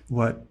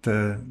what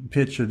the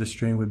pitch of the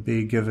string would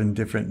be given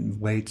different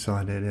weights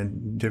on it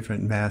and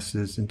different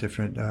masses and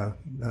different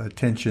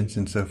tensions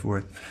and so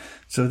forth.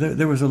 So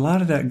there was a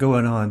lot of that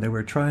going on. They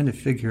were trying to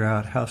figure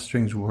out how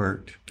strings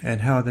worked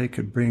and how they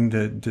could bring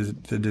the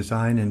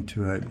design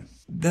into it.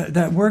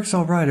 That works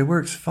all right. It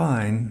works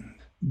fine.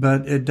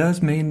 But it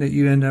does mean that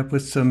you end up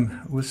with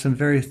some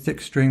very thick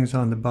strings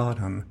on the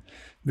bottom,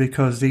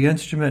 because the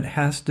instrument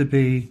has to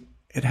be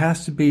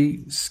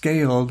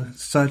scaled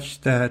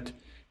such that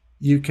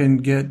you can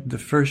get the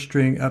first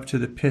string up to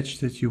the pitch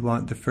that you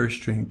want the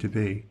first string to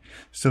be.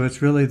 So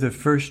it's really the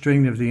first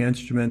string of the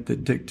instrument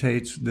that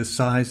dictates the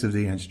size of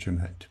the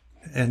instrument.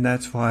 And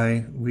that's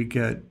why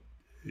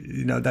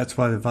that's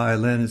why the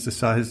violin is the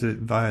size that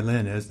the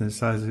violin is, and the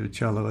size of the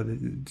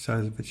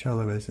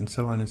cello is, and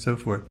so on and so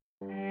forth.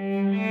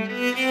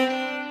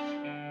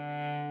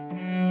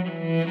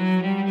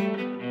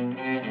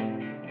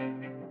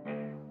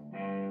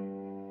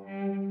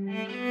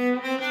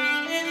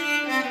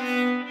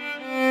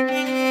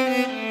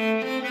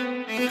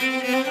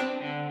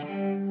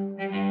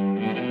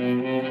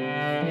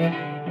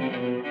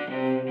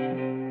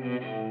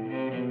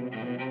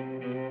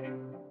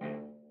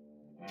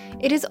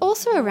 It is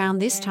also around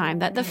this time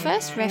that the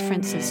first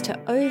references to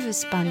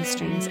overspun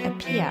strings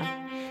appear.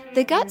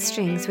 The gut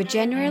strings were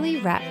generally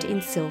wrapped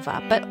in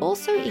silver, but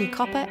also in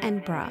copper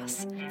and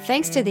brass.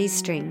 Thanks to these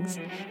strings,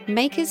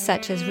 makers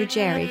such as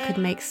Rugeri could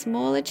make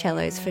smaller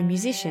cellos for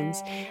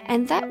musicians,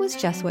 and that was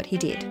just what he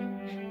did.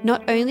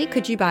 Not only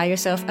could you buy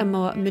yourself a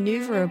more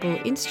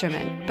maneuverable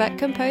instrument, but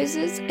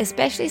composers,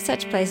 especially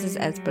such places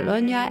as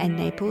Bologna and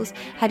Naples,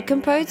 had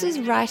composers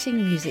writing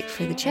music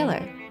for the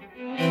cello.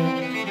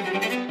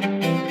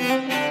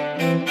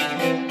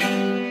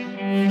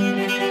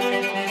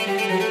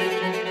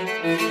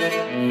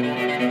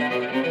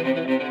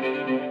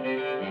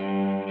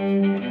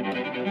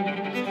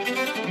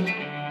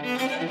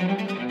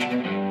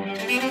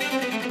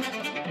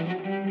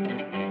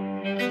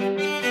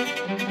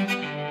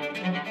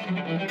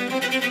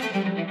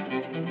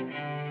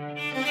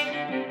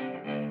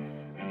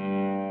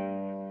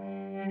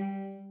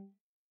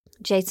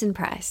 Jason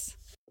Price.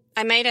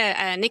 I made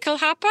a nickel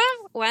harper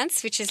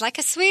once, which is like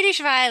a Swedish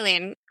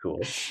violin.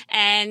 Cool.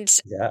 And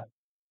yeah.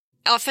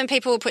 Often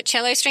people will put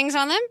cello strings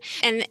on them,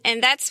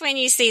 and that's when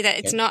you see that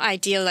it's not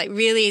ideal. Like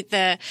really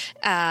the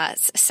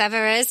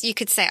Savares, you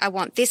could say, I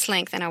want this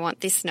length and I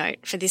want this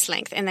note for this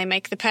length, and they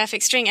make the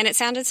perfect string, and it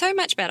sounded so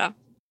much better.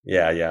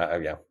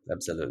 Yeah,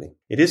 absolutely.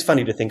 It is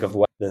funny to think of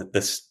what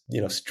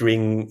the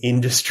string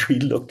industry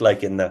looked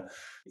like in the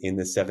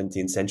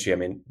 17th century. I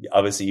mean,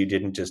 obviously you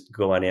didn't just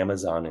go on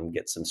Amazon and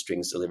get some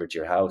strings delivered to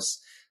your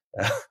house.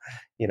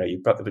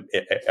 You probably,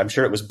 I'm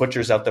sure it was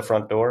butchers out the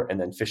front door and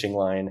then fishing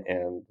line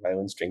and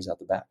violin strings out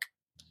the back.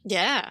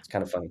 Yeah. It's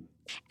kind of funny.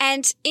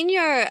 And in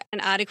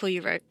an article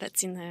you wrote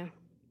that's in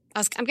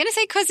I'm going to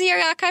say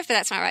Cosio archive, but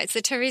that's not right. It's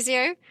the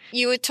Torrizio.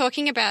 You were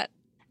talking about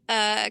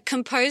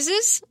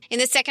composers. In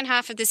the second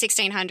half of the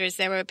 1600s,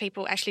 there were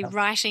people actually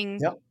writing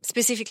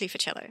specifically for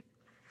cello.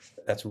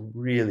 That's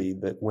really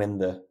when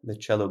the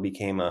cello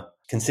became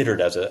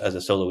considered as a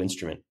solo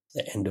instrument,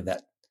 the end of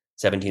that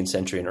 17th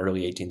century and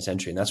early 18th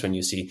century. And that's when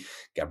you see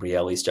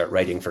Gabrielli start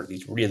writing for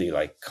these really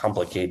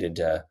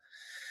complicated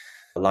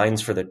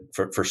lines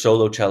for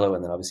solo cello.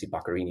 And then obviously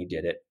Boccherini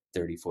did it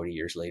 30, 40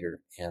 years later.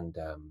 And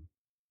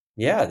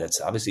yeah, that's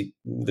obviously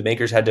the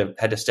makers had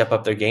to step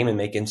up their game and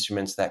make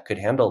instruments that could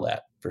handle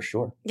that for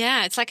sure.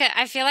 Yeah, it's like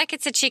I feel like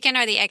it's a chicken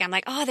or the egg. I'm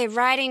like, oh, they're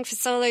writing for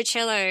solo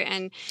cello,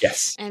 and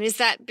Yes, and is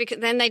that because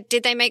then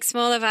they make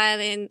smaller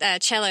violin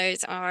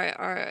cellos,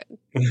 or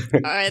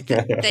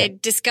they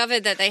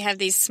discovered that they have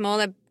these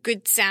smaller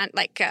good sound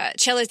like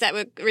cellos that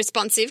were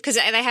responsive, because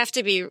they have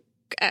to be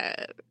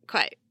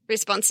quite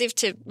responsive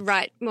to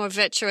write more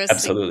virtuous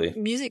absolutely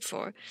music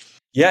for.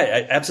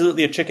 Yeah,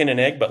 absolutely a chicken and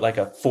egg, but like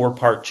a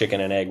 4-part chicken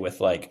and egg with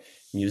like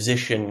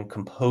musician,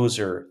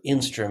 composer,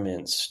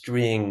 instrument,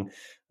 string.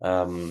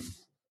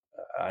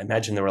 I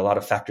imagine there were a lot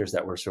of factors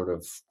that were sort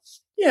of,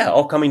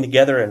 all coming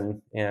together,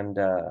 and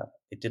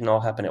it didn't all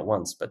happen at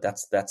once. But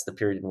that's the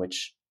period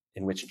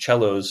in which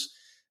cellos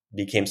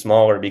became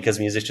smaller because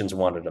musicians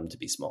wanted them to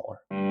be smaller.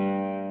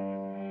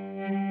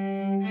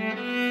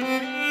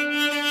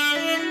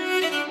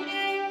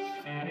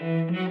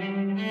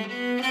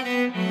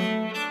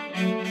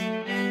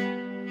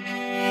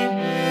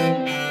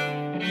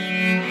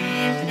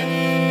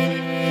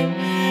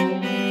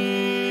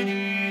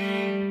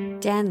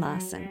 Dan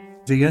Larson.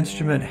 The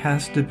instrument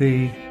has to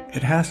be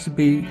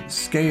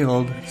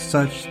scaled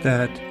such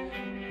that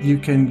you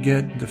can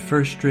get the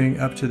first string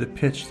up to the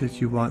pitch that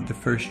you want the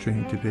first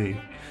string to be.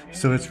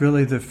 So it's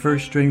really the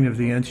first string of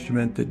the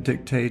instrument that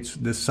dictates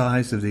the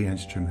size of the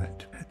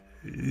instrument.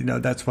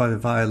 That's why the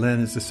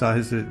violin is the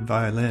size that the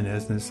violin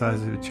is, and the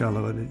size of a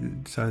cello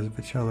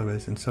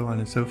is, and so on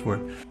and so forth.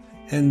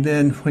 And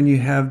then when you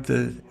have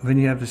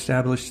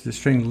established the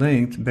string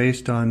length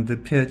based on the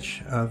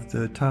pitch of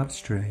the top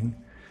string,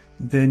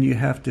 then you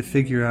have to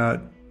figure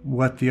out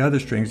what the other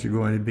strings are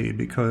going to be,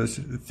 because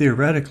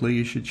theoretically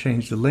you should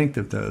change the length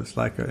of those,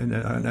 like on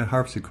a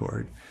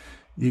harpsichord.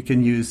 You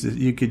could use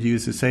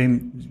the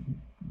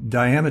same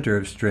diameter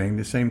of string,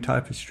 the same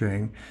type of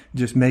string,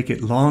 just make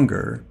it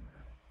longer,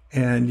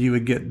 and you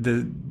would get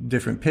the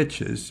different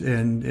pitches,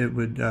 and it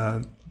would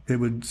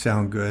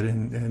sound good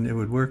and it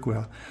would work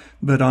well.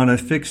 But on a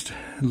fixed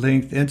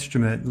length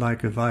instrument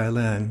like a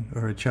violin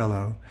or a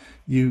cello,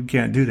 you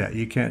can't do that.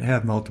 You can't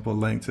have multiple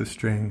lengths of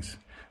strings.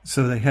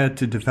 So they had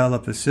to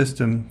develop a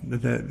system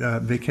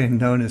that became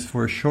known as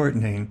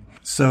foreshortening.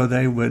 So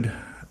they would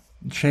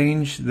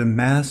change the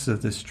mass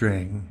of the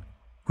string,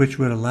 which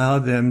would allow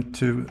them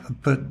to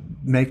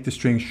make the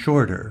string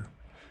shorter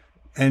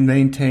and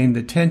maintain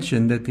the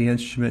tension that the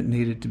instrument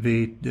needed to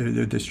be,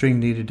 the string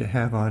needed to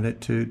have on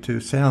it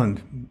to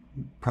sound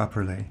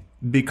properly.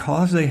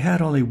 Because they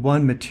had only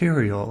one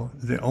material,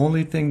 the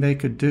only thing they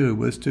could do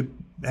was to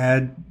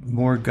add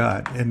more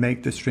gut and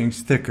make the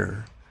strings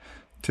thicker,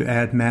 to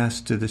add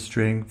mass to the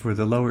string for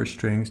the lower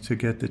strings to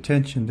get the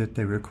tension that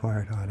they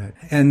required on it.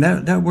 And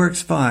that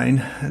works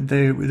fine.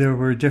 There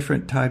were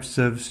different types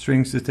of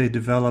strings that they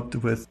developed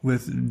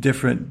with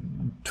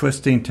different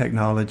twisting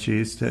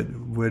technologies that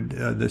would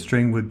the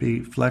string would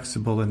be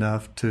flexible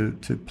enough to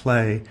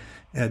play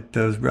at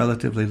those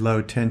relatively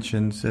low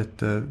tensions at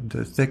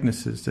the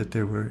thicknesses that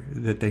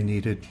they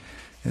needed,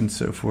 and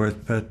so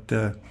forth. But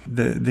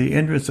the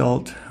end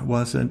result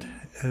wasn't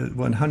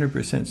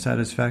 100%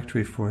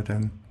 satisfactory for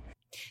them.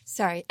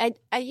 Sorry,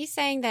 are you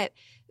saying that,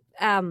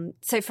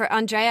 so for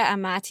Andrea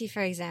Amati,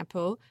 for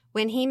example,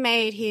 when he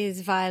made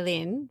his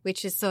violin,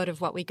 which is sort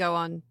of what we go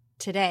on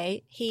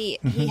today, he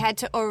had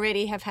to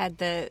already have had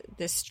the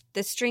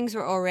strings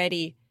were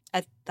already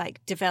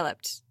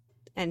developed,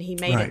 and he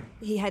made it.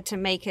 He had to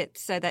make it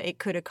so that it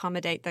could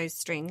accommodate those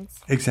strings.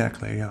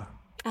 Exactly, yeah.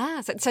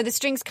 So the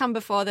strings come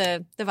before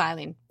the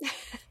violin.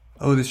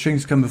 Oh, the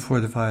strings come before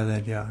the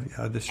violin, yeah.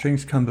 The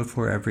strings come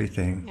before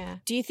everything. Yeah.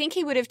 Do you think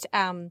he would have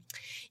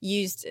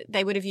used,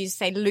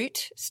 say,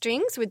 lute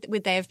strings?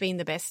 Would they have been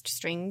the best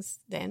strings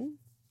then?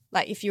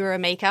 Like if you were a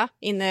maker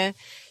in the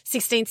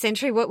 16th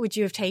century, what would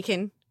you have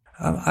taken?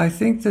 I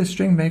think the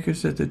string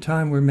makers at the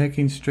time were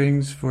making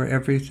strings for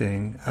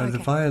everything. The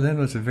violin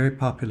was a very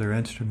popular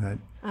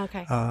instrument.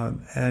 Okay.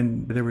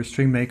 And there were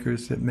string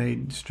makers that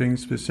made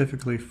strings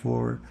specifically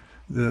for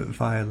the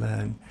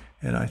violin.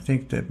 And I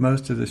think that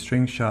most of the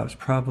string shops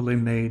probably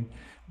made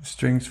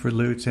strings for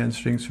lutes and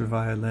strings for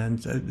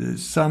violins.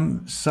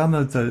 Some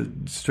of the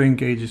string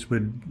gauges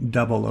would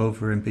double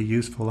over and be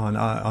useful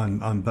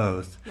on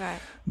both. Right.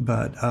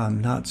 But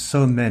not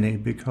so many,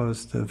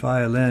 because the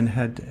violin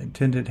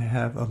tended to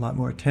have a lot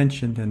more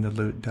tension than the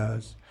lute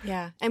does.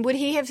 Yeah. And would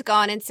he have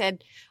gone and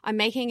said, I'm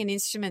making an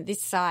instrument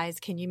this size,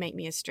 can you make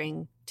me a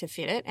string to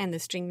fit it? And the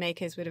string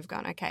makers would have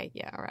gone, okay,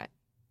 yeah, all right.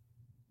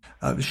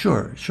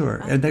 Sure.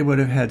 And they would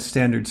have had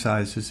standard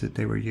sizes that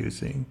they were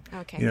using.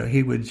 Okay.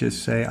 He would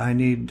just say, I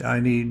need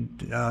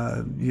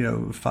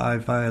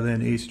 5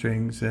 violin E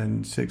strings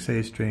and 6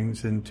 A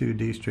strings and 2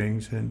 D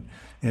strings and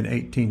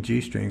 18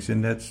 G strings.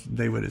 And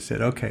they would have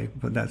said, okay,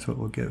 but that's what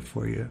we'll get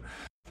for you.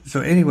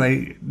 So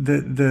anyway,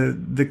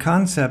 the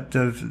concept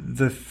of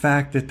the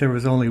fact that there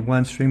was only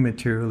one string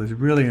material is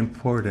really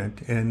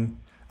important in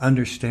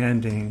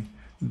understanding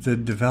the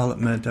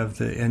development of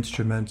the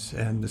instruments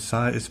and the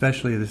size,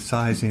 especially the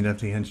sizing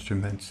of the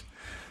instruments.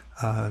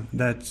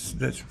 That's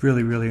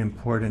really, really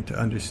important to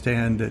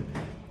understand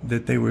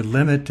that they were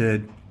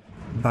limited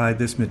by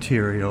this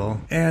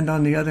material. And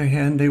on the other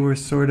hand, they were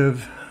sort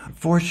of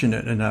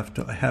fortunate enough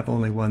to have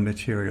only one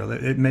material.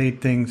 It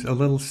made things a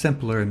little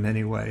simpler in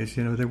many ways.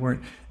 There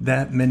weren't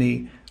that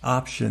many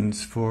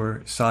options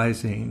for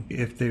sizing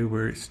if they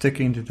were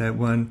sticking to that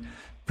one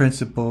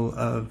principle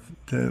of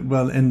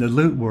in the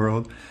lute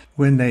world,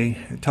 when they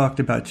talked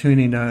about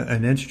tuning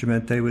an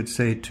instrument, they would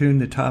say tune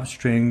the top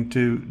string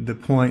to the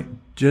point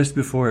just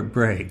before it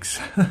breaks,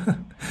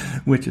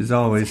 which is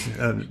always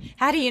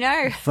how do you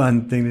know?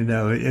 Fun thing to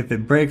know. If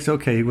it breaks,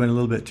 okay, you went a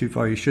little bit too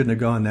far. You shouldn't have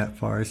gone that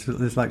far. So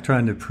it's like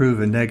trying to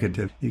prove a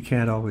negative. You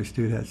can't always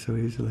do that so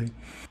easily.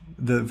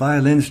 The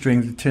violin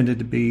strings tended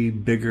to be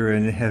bigger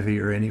and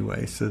heavier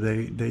anyway, so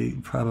they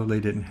probably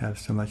didn't have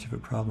so much of a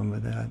problem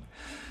with that.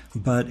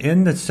 But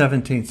in the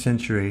 17th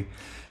century,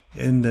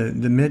 in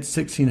the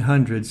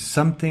mid-1600s,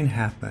 something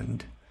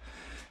happened.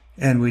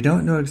 And we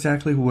don't know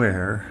exactly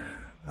where.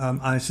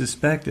 I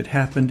suspect it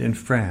happened in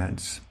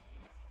France.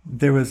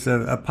 There was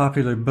a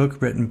popular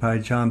book written by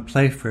John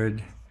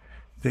Playford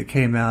that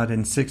came out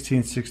in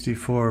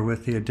 1664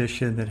 with the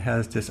edition that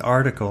has this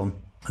article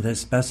that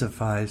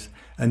specifies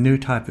a new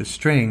type of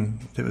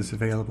string that was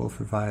available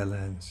for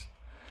violins.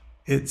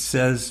 It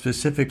says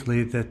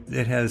specifically that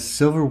it has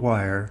silver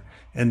wire,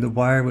 and the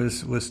wire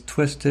was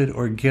twisted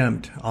or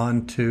gimped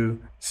onto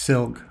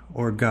silk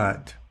or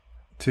gut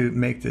to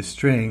make the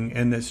string,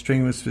 and that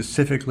string was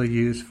specifically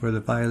used for the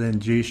violin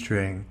G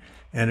string.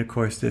 And of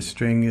course, this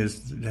string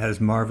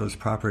has marvelous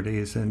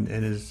properties and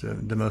is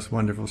the most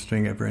wonderful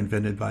string ever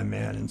invented by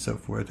man, and so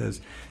forth,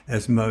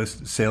 as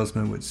most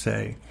salesmen would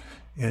say.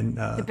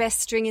 The best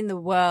string in the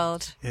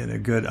world. In a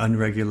good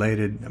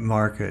unregulated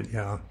market,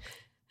 yeah.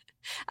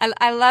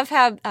 I love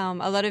how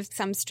a lot of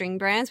some string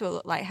brands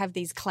will have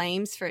these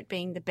claims for it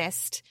being the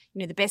best,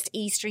 the best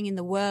E string in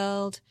the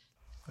world.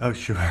 Oh,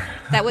 sure.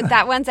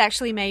 that one's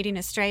actually made in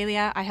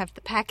Australia. I have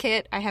the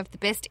packet. I have the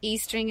best E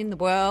string in the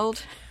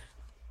world.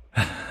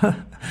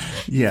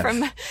 Yes.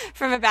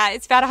 From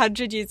it's about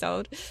 100 years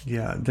old.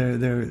 Yeah,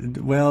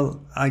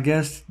 well, I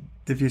guess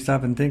if you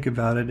stop and think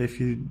about it, if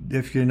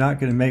you're not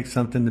going to make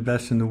something the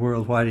best in the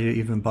world, why do you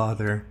even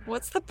bother?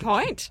 What's the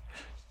point?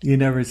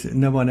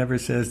 No one ever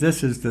says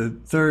this is the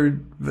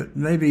third, but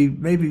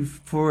maybe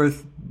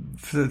fourth,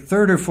 the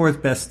third or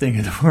fourth best thing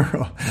in the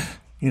world.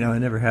 It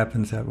never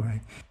happens that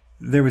way.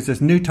 There was this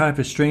new type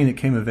of string that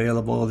came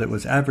available that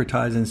was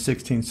advertised in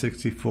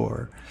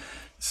 1664.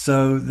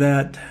 So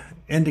that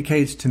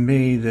indicates to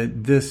me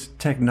that this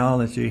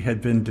technology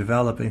had been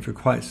developing for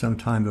quite some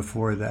time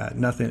before that.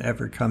 Nothing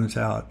ever comes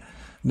out.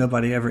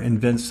 Nobody ever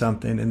invents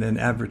something and then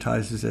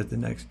advertises it the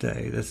next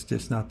day. That's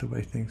just not the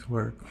way things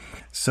work.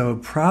 So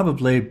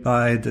probably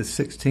by the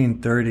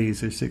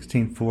 1630s or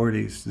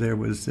 1640s, there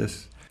was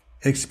this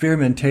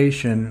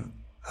experimentation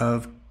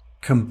of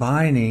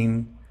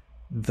combining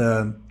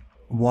the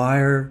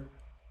wire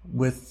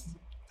with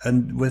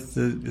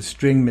the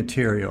string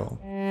material.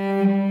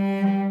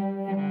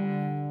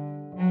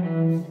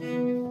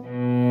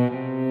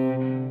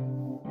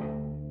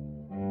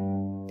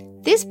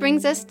 This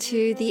brings us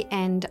to the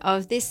end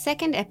of this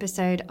second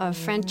episode of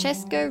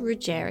Francesco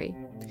Rugeri,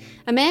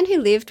 a man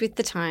who lived with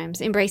the times,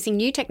 embracing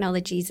new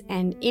technologies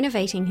and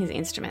innovating his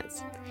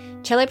instruments.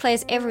 Cello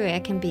players everywhere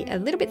can be a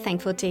little bit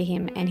thankful to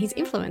him and his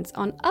influence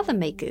on other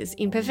makers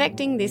in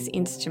perfecting this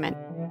instrument.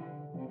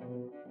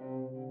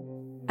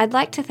 I'd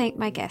like to thank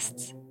my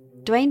guests,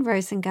 Dwayne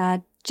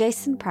Rosengard,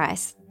 Jason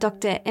Price,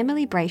 Dr.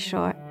 Emily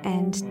Brayshaw,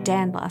 and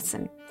Dan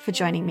Larson, for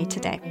joining me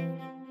today.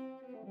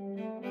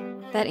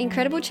 That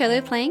incredible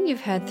cello playing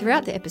you've heard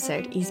throughout the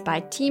episode is by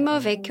Timo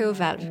Vecchio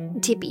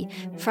Tipi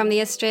from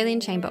the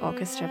Australian Chamber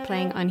Orchestra,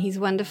 playing on his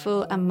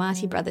wonderful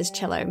Amati Brothers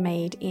cello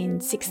made in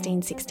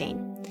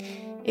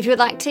 1616. If you would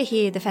like to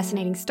hear the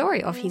fascinating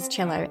story of his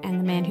cello and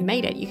the man who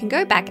made it, you can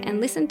go back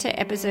and listen to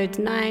episodes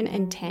 9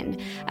 and 10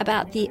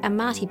 about the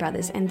Amati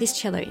brothers and this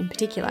cello in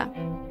particular.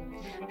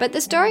 But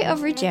the story of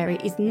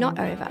Rugeri is not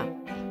over.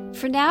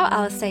 For now,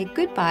 I'll say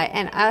goodbye,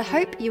 and I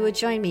hope you will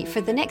join me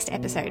for the next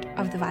episode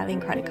of the Violin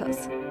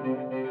Chronicles.